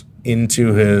shrooms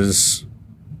into his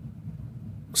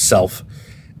self,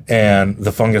 and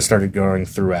the fungus started going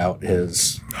throughout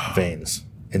his veins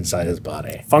inside his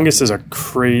body. Fungus is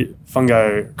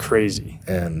fungi crazy.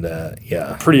 And,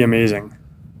 yeah. Pretty amazing.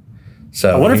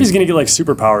 So I wonder if he's going to get, like,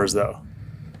 superpowers, though.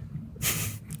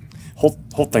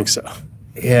 Holt thinks so.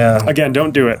 Yeah. Again,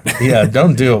 don't do it. Yeah,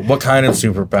 don't do it. What kind of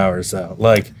superpowers, though?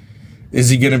 Like... Is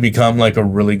he going to become like a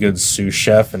really good sous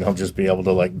chef and he'll just be able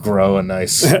to like grow a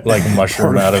nice like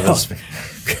mushroom out of his...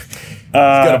 He's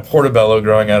got a portobello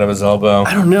growing out of his elbow.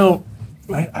 I don't know.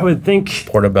 I would think...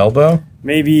 Portobello?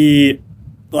 Maybe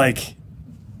like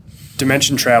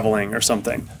dimension traveling or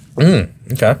something.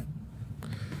 Okay.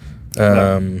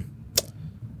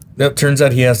 It turns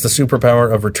out he has the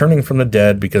superpower of returning from the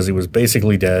dead because he was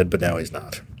basically dead, but now he's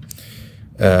not.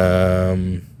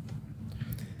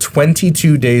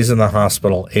 22 days in the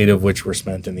hospital, 8 of which were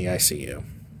spent in the ICU.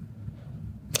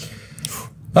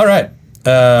 All right.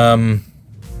 Well,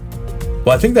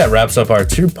 I think that wraps up our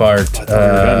 2-part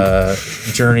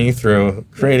journey through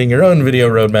creating your own video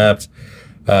roadmaps.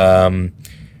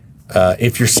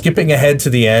 If you're skipping ahead to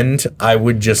the end, I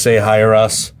would just say hire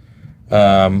us.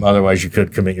 Otherwise, you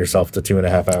could commit yourself to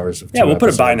 2.5 hours. Yeah, we'll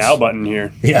put a buy now button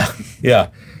here. Yeah.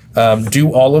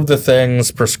 Do all of the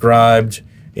things prescribed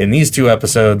in these 2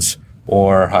 episodes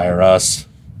or hire us.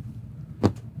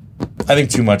 I think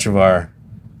too much of our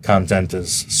content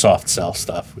is soft sell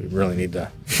stuff. We really need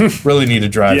to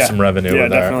drive some revenue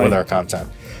with our content.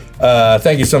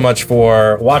 Thank you so much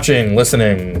for watching,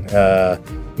 listening.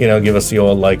 Give us the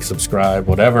old like, subscribe,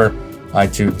 whatever.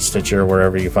 iTunes, Stitcher,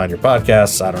 wherever you find your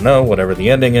podcasts. I don't know, whatever the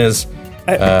ending is.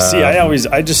 I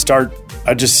just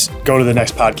go to the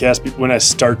next podcast when I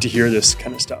start to hear this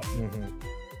kind of stuff. Mm-hmm.